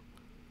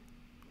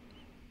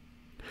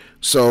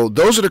 So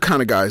those are the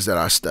kind of guys that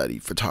I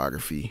studied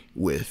photography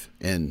with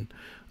and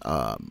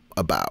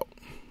about.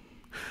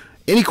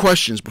 Any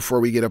questions before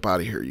we get up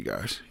out of here, you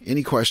guys?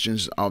 Any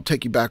questions? I'll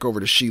take you back over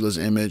to Sheila's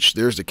image.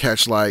 There's the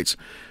catch lights.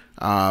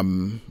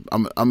 I'm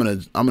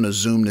gonna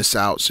zoom this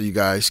out so you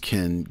guys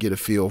can get a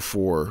feel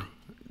for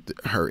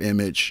her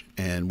image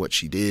and what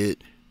she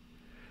did.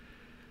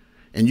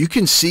 And you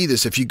can see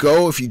this if you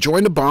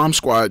join the bomb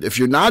squad. If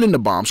you're not in the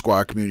bomb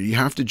squad community, you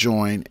have to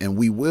join, and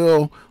we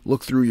will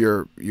look through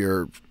your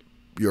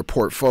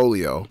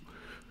portfolio.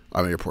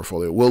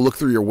 We'll look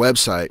through your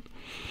website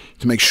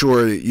to make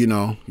sure that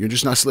you're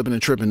just not slipping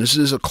and tripping. This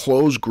is a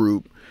closed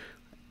group,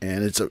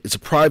 and it's a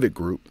private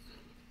group,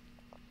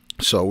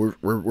 so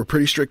we're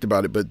pretty strict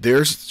about it. But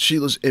there's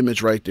Sheila's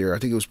image right there. I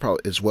think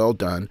it's well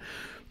done,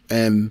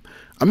 and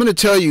I'm going to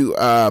tell you,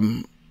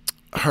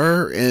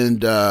 her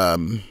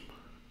and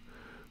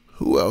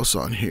who else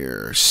on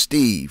here?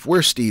 Steve.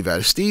 Where's Steve at?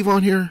 Is Steve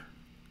on here?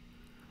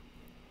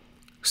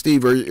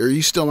 Steve, are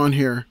you still on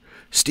here?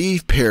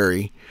 Steve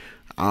Perry.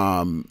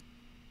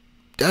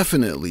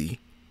 Definitely.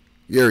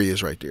 There he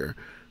is right there.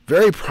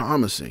 Very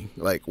promising.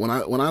 Like when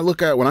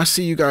I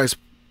see you guys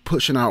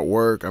pushing out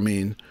work, I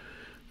mean,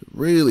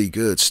 really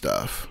good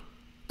stuff.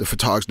 The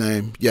photog's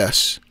name?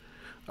 Yes.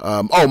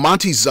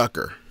 Monty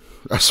Zucker.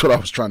 That's what I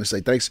was trying to say.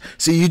 Thanks.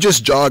 See, you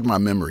just jogged my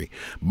memory.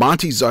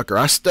 Monty Zucker.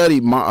 I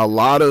studied a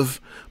lot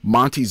of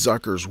Monty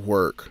Zucker's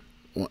work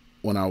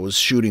when I was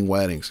shooting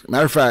weddings.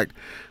 Matter of fact,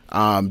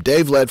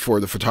 Dave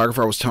Ledford, the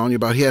photographer I was telling you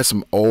about, he had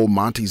some old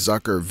Monty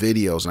Zucker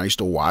videos, and I used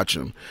to watch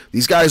them.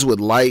 These guys would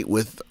light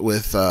with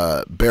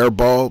bare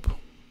bulb.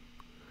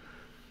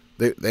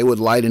 They would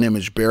light an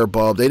image bare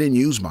bulb. They didn't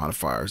use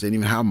modifiers. They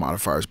didn't even have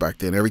modifiers back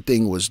then.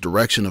 Everything was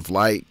direction of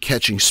light,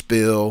 catching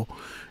spill,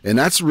 and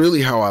that's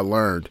really how I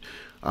learned.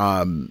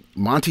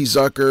 Monty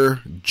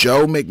Zucker,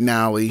 Joe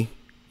McNally.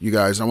 You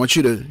guys, I want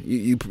you to,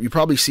 you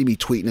probably see me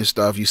tweeting this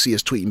stuff. You see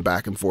us tweeting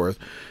back and forth.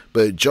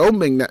 But Joe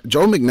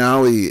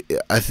McNally,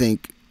 I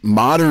think,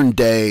 modern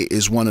day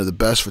is one of the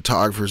best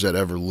photographers that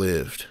ever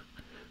lived.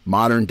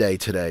 Modern day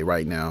today,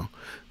 right now.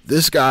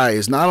 This guy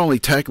is not only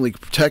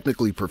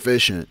technically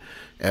proficient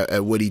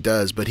at what he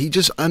does, but he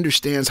just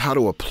understands how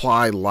to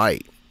apply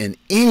light in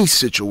any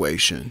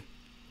situation.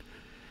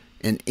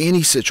 In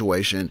any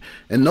situation.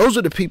 And those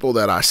are the people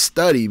that I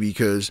study,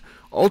 because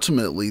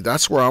ultimately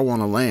that's where I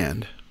want to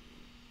land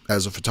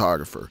as a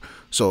photographer.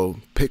 So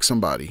pick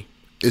somebody.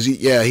 Is he?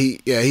 Yeah, he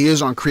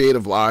is on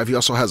Creative Live. He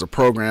also has a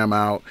program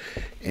out,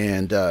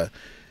 and the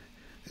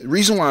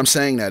reason why I'm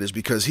saying that is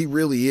because he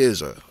really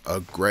is a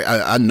great.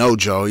 I know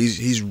Joe.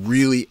 He's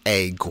really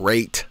a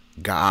great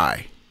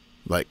guy.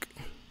 Like,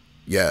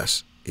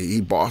 yes,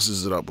 he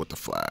bosses it up with the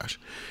flash.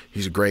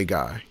 He's a great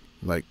guy.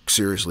 Like,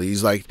 seriously,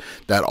 he's like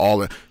that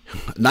all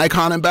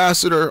Nikon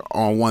ambassador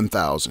on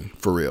 1000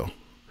 for real.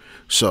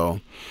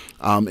 So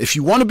if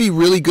you want to be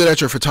really good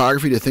at your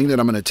photography, the thing that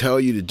I'm going to tell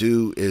you to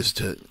do is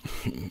to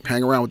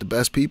hang around with the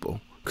best people,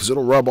 because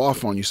it'll rub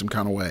off on you some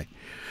kind of way.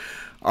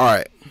 All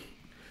right.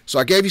 So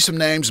I gave you some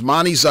names: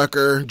 Monty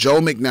Zucker, Joe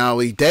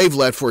McNally, Dave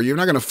Ledford. You're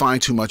not going to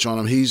find too much on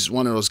him. He's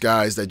one of those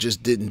guys that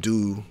just didn't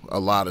do a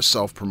lot of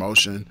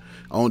self-promotion.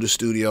 Owned a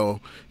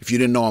studio. If you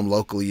didn't know him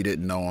locally, you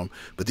didn't know him.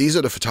 But these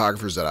are the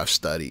photographers that I've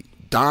studied.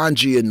 Don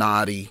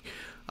Giannotti.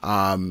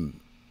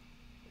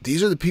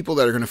 These are the people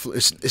that are going to,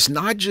 it's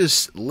not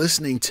just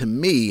listening to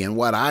me and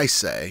what I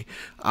say.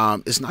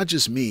 It's not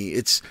just me.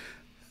 It's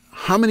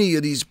how many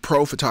of these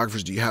pro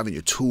photographers do you have in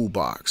your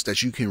toolbox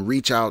that you can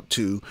reach out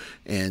to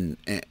and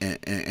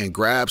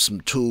grab some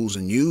tools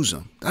and use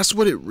them? That's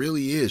what it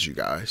really is, you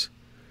guys.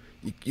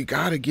 You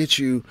got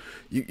to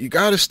you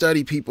got to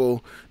study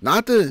people,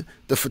 not the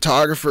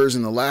photographers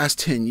in the last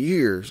 10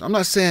 years. I'm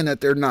not saying that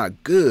they're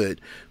not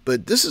good,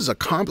 but this is a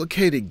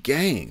complicated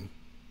game.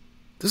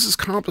 This is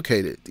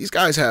complicated. These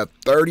guys have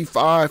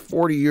 35,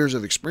 40 years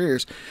of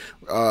experience.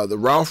 The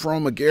Ralph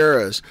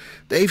Romagueras,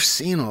 they've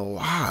seen a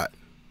lot.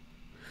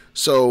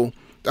 So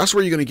that's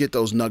where you're going to get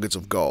those nuggets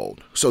of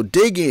gold. So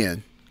dig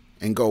in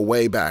and go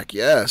way back.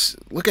 Yes,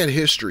 look at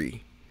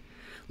history.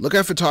 Look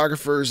at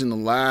photographers in the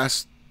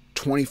last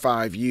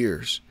 25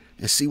 years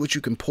and see what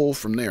you can pull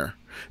from there.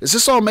 Is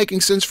this all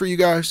making sense for you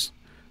guys?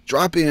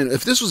 Drop in.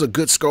 If this was a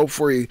good scope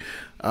for you,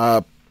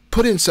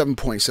 put in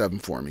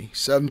 7.7 for me.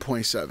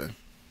 7.7.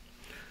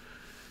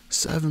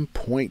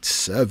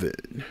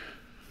 7.7.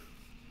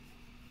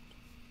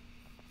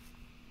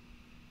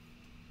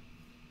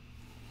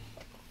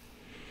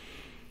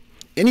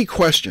 Any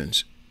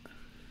questions?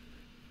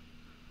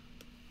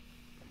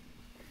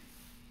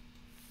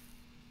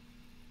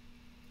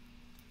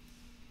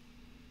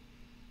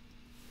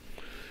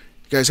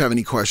 You guys have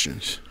any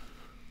questions?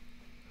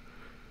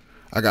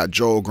 I got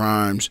Joel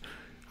Grimes.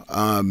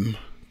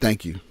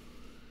 Thank you.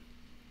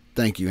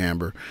 Thank you,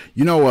 Amber.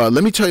 You know,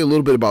 let me tell you a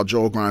little bit about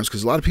Joel Grimes,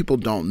 because a lot of people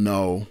don't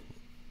know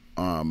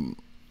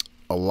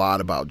a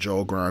lot about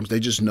Joel Grimes. They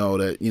just know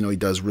that, you know, he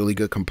does really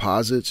good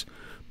composites.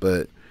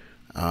 But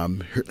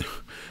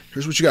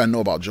here's what you got to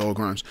know about Joel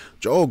Grimes.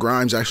 Joel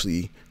Grimes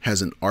actually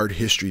has an art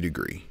history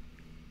degree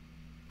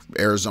from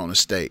Arizona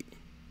State.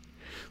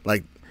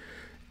 Like,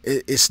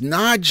 it's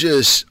not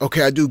just,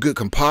 okay, I do good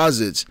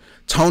composites.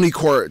 Tony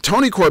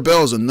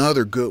Corbell is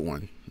another good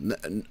one.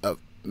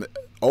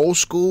 Old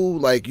school,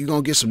 like, you're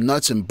gonna get some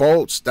nuts and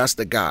bolts, that's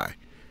the guy,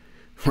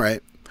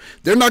 right?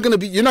 You're not gonna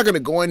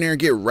go in there and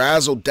get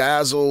razzle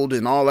dazzled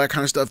and all that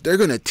kind of stuff. They're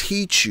gonna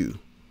teach you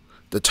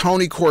the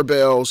Tony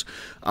Corbells.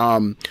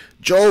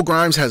 Joel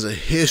Grimes has a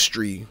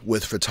history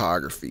with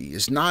photography.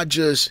 He's not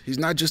just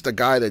a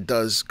guy that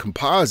does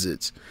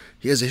composites.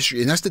 He has a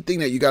history, and that's the thing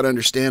that you got to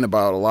understand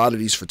about a lot of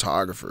these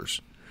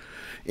photographers.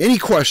 Any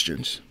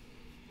questions?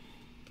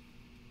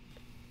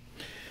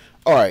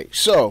 All right,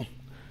 so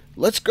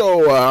let's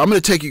go. I'm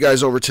going to take you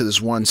guys over to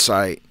this one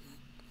site.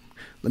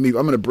 I'm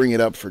going to bring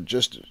it up for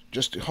just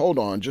hold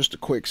on just a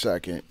quick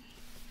second.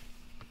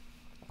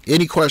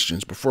 Any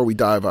questions before we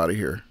dive out of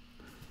here?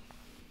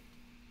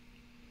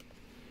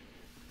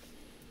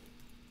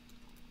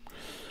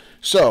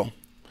 So,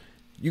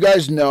 you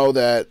guys know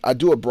that I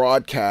do a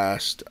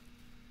broadcast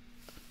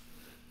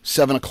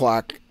 7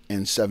 o'clock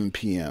and 7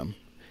 p.m.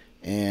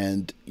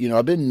 And, you know,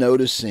 I've been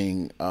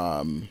noticing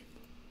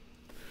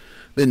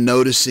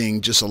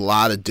just a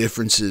lot of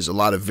differences, a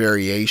lot of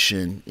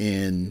variation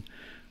in,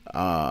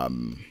 I've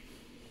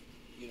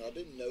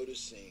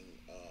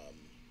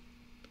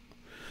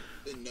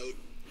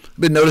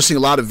been noticing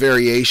a lot of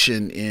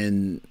variation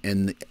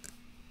in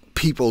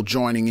people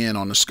joining in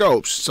on the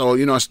scopes. So,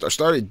 you know, I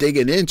started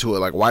digging into it,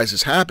 like, why is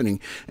this happening?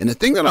 And the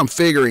thing that I'm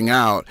figuring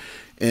out,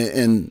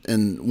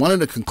 and one of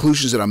the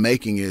conclusions that I'm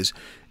making is,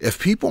 if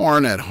people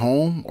aren't at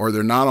home or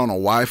they're not on a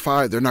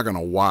Wi-Fi, they're not going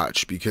to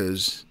watch,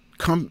 because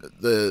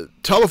the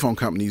telephone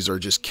companies are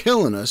just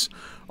killing us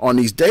on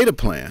these data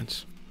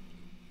plans.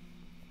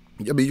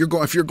 I mean,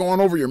 if you're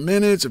going over your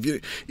minutes,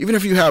 even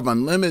if you have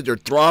unlimited, they're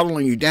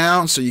throttling you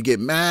down, so you get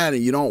mad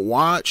and you don't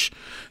watch.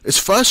 It's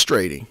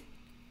frustrating.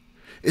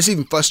 It's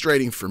even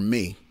frustrating for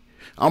me.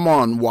 I'm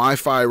on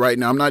Wi-Fi right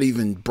now. I'm not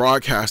even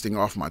broadcasting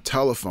off my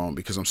telephone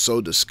because I'm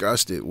so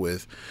disgusted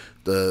with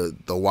the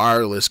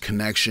wireless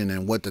connection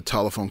and what the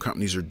telephone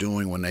companies are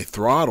doing when they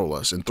throttle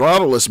us. And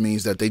throttle us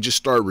means that they just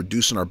start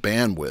reducing our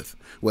bandwidth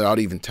without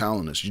even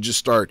telling us. You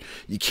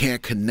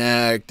can't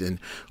connect and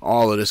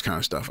all of this kind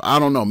of stuff. I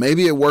don't know.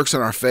 Maybe it works in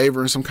our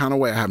favor in some kind of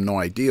way. I have no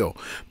idea.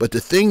 But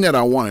the thing that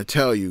I want to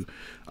tell you,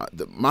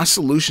 my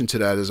solution to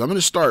that is I'm going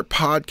to start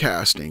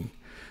podcasting.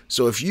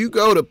 So if you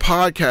go to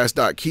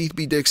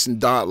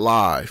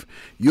podcast.keithbdixon.live,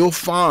 you'll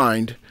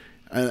find,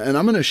 and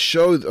I'm going to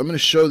show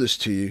this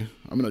to you.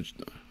 I'm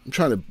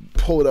trying to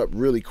pull it up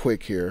really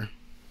quick here.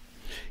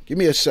 Give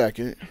me a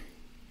second.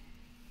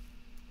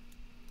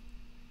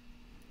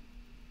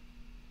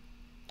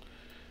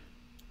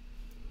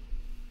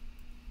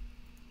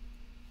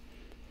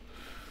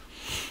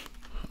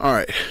 All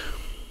right.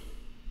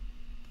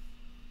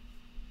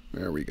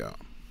 There we go.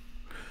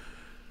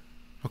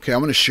 Okay, I'm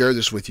going to share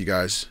this with you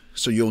guys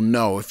so you'll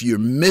know if you're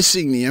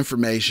missing the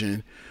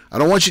information. I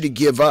don't want you to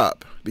give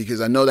up,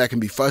 because I know that can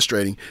be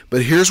frustrating,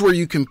 but here's where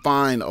you can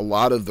find a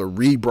lot of the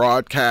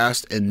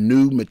rebroadcast and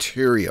new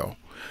material,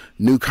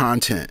 new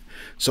content.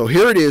 So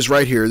here it is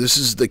right here. This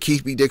is the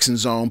Keith B Dixon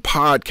Zone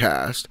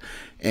podcast,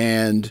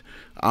 and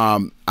I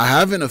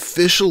haven't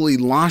officially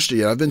launched it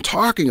yet. I've been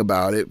talking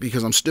about it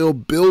because I'm still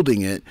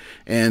building it,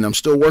 and I'm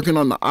still working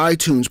on the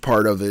iTunes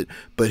part of it,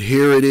 but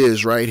here it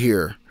is right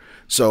here.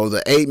 So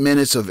the 8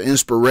 minutes of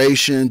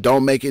inspiration,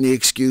 don't make any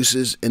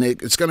excuses, and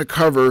it's going to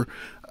cover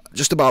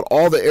just about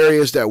all the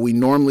areas that we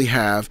normally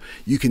have.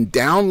 You can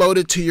download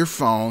it to your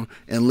phone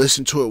and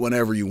listen to it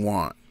whenever you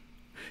want,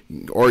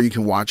 or you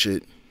can watch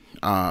it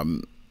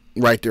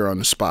right there on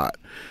the spot.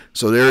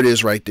 So there it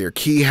is right there.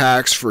 Key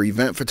hacks for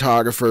event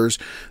photographers.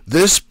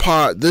 This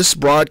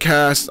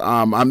broadcast,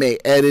 I may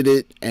edit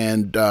it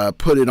and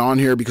put it on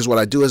here, because what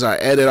I do is I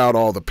edit out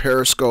all the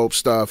Periscope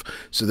stuff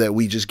so that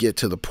we just get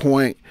to the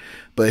point.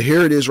 But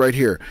here it is right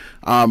here.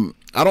 I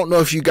don't know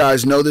if you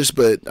guys know this,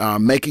 but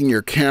making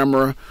your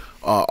camera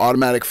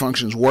automatic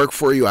functions work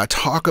for you. I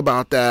talk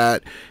about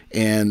that,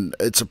 and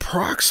it's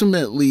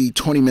approximately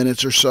 20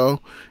 minutes or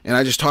so. And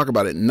I just talk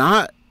about it,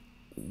 not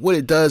what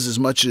it does as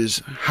much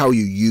as how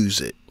you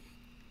use it.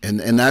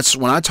 And that's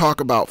when I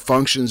talk about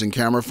functions and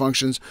camera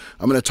functions,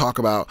 I'm going to talk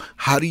about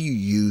how do you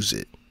use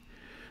it?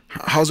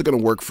 How's it going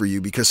to work for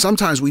you? Because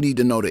sometimes we need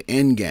to know the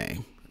end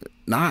game,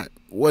 not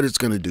what it's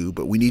going to do,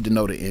 but we need to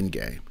know the end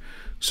game.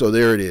 So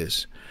there it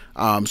is.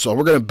 So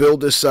we're going to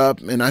build this up,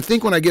 and I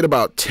think when I get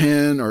about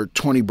 10 or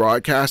 20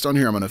 broadcasts on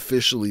here, I'm going to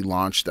officially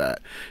launch that.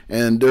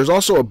 And there's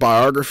also a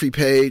biography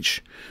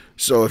page,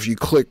 so if you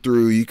click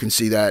through, you can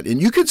see that.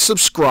 And you can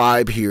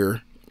subscribe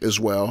here as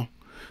well.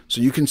 So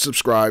you can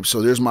subscribe.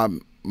 So there's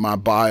my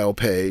bio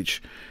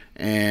page,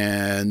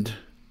 and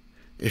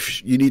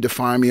if you need to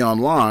find me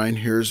online,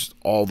 here's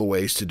all the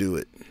ways to do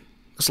it.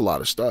 That's a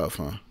lot of stuff,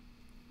 huh?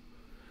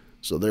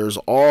 So there's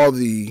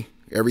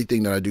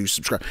everything that I do.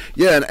 Subscribe.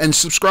 Yeah, and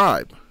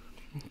subscribe.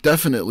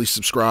 Definitely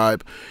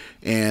subscribe.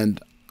 And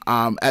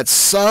at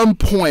some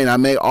point I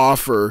may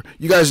offer,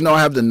 you guys know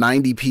I have the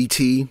 90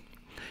 PT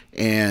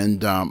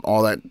and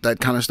all that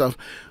kind of stuff.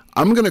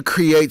 I'm going to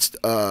create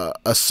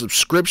a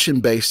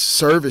subscription-based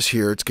service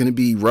here. It's going to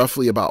be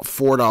roughly about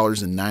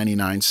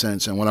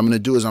 $4.99. And what I'm going to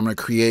do is I'm going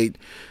to create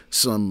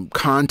some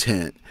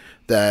content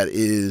that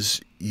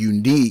is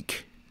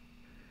unique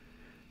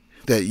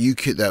that you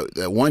could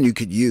that one you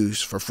could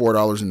use for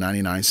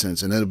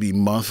 $4.99, and it'll be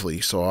monthly.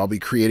 So I'll be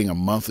creating a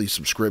monthly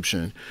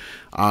subscription.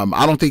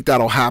 I don't think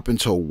that'll happen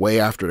till way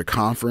after the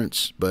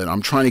conference, but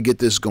I'm trying to get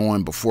this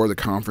going before the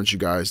conference, you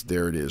guys.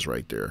 There it is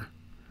right there.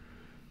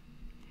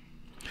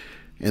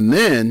 And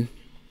then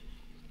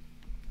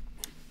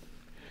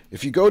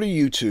if you go to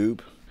YouTube,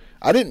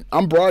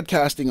 I'm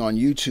broadcasting on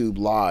YouTube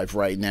live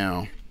right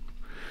now.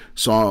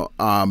 So,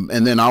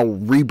 and then I'll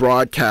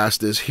rebroadcast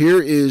this.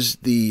 Here is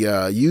the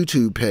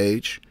YouTube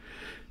page,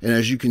 and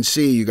as you can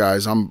see, you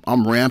guys, I'm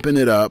ramping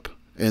it up,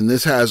 and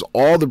this has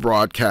all the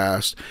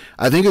broadcasts.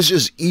 I think it's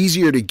just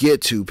easier to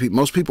get to.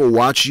 Most people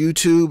watch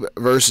YouTube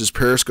versus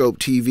Periscope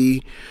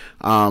TV,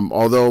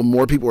 although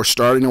more people are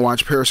starting to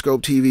watch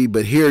Periscope TV,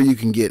 but here you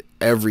can get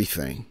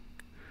everything.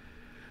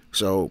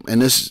 So,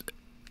 and this,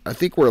 I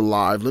think we're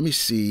live. Let me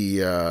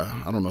see.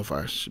 I don't know if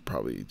I should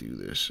probably do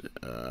this.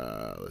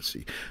 Let's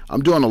see.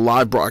 I'm doing a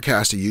live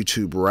broadcast of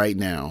YouTube right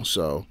now.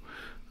 So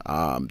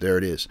there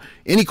it is.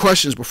 Any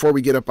questions before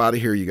we get up out of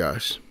here, you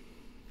guys?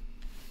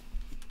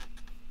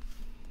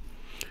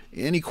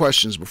 Any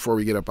questions before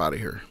we get up out of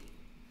here?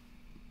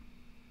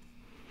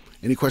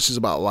 Any questions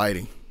about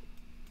lighting?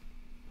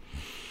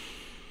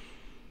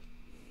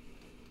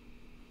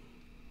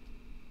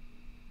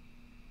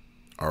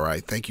 All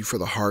right. Thank you for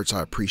the hearts.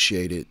 I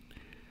appreciate it.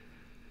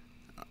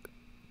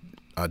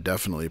 I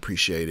definitely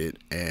appreciate it,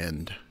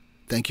 and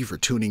thank you for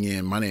tuning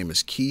in. My name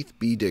is Keith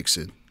B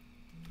Dixon,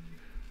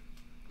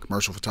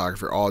 commercial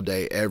photographer all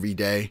day, every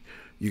day,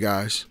 you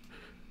guys.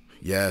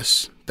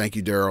 Yes, thank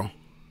you, Daryl.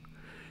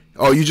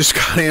 Oh, you just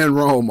got in,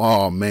 Rome.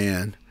 Oh,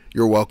 man,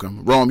 you're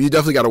welcome. Rome, you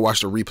definitely got to watch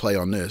the replay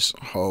on this.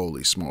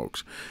 Holy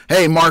smokes.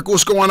 Hey, Mark,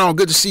 what's going on?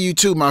 Good to see you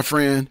too, my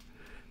friend.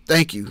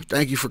 Thank you.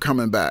 Thank you for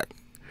coming back.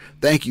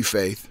 Thank you,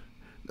 Faith.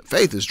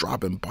 Faith is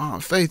dropping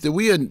bombs. Faith, did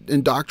we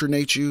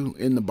indoctrinate you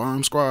in the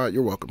bomb squad?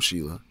 You're welcome,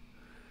 Sheila.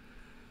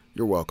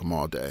 You're welcome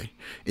all day.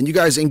 And you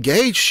guys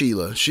engage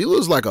Sheila.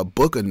 Sheila's like a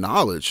book of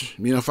knowledge.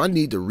 You know, if I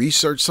need to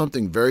research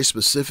something very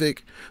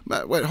specific.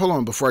 Wait, hold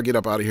on before I get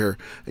up out of here.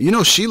 You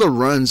know, Sheila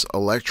runs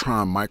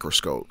electron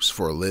microscopes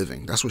for a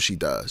living. That's what she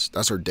does.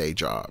 That's her day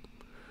job.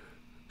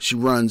 She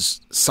runs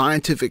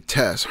scientific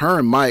tests. Her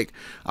and Mike,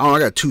 I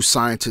got two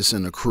scientists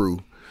in the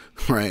crew,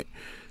 right?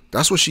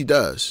 That's what she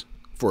does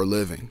for a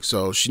living.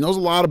 So she knows a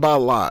lot about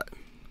a lot.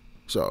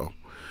 So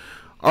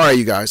all right,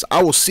 you guys,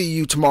 I will see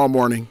you tomorrow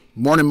morning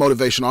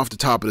motivation off the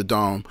top of the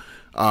dome.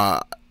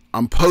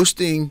 I'm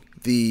posting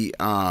the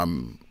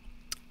I'm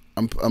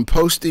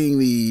posting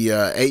the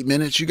 8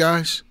 minutes, you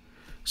guys.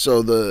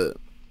 So the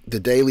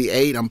daily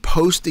 8, I'm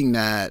posting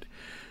that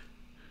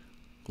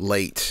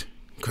late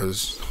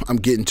because I'm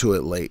getting to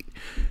it late.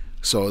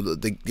 So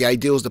the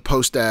idea is to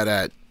post that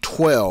at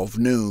 12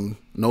 noon,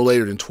 no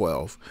later than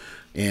 12,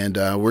 and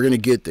we're gonna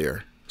get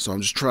there. So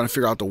I'm just trying to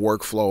figure out the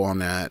workflow on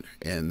that,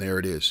 and there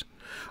it is.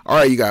 All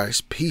right, you guys,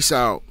 peace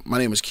out. My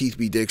name is Keith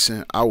B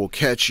Dixon. I will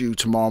catch you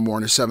tomorrow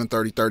morning,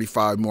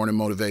 7:30-35 morning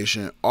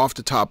motivation off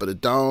the top of the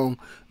dome.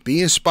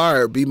 Be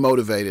inspired, be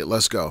motivated.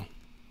 Let's go.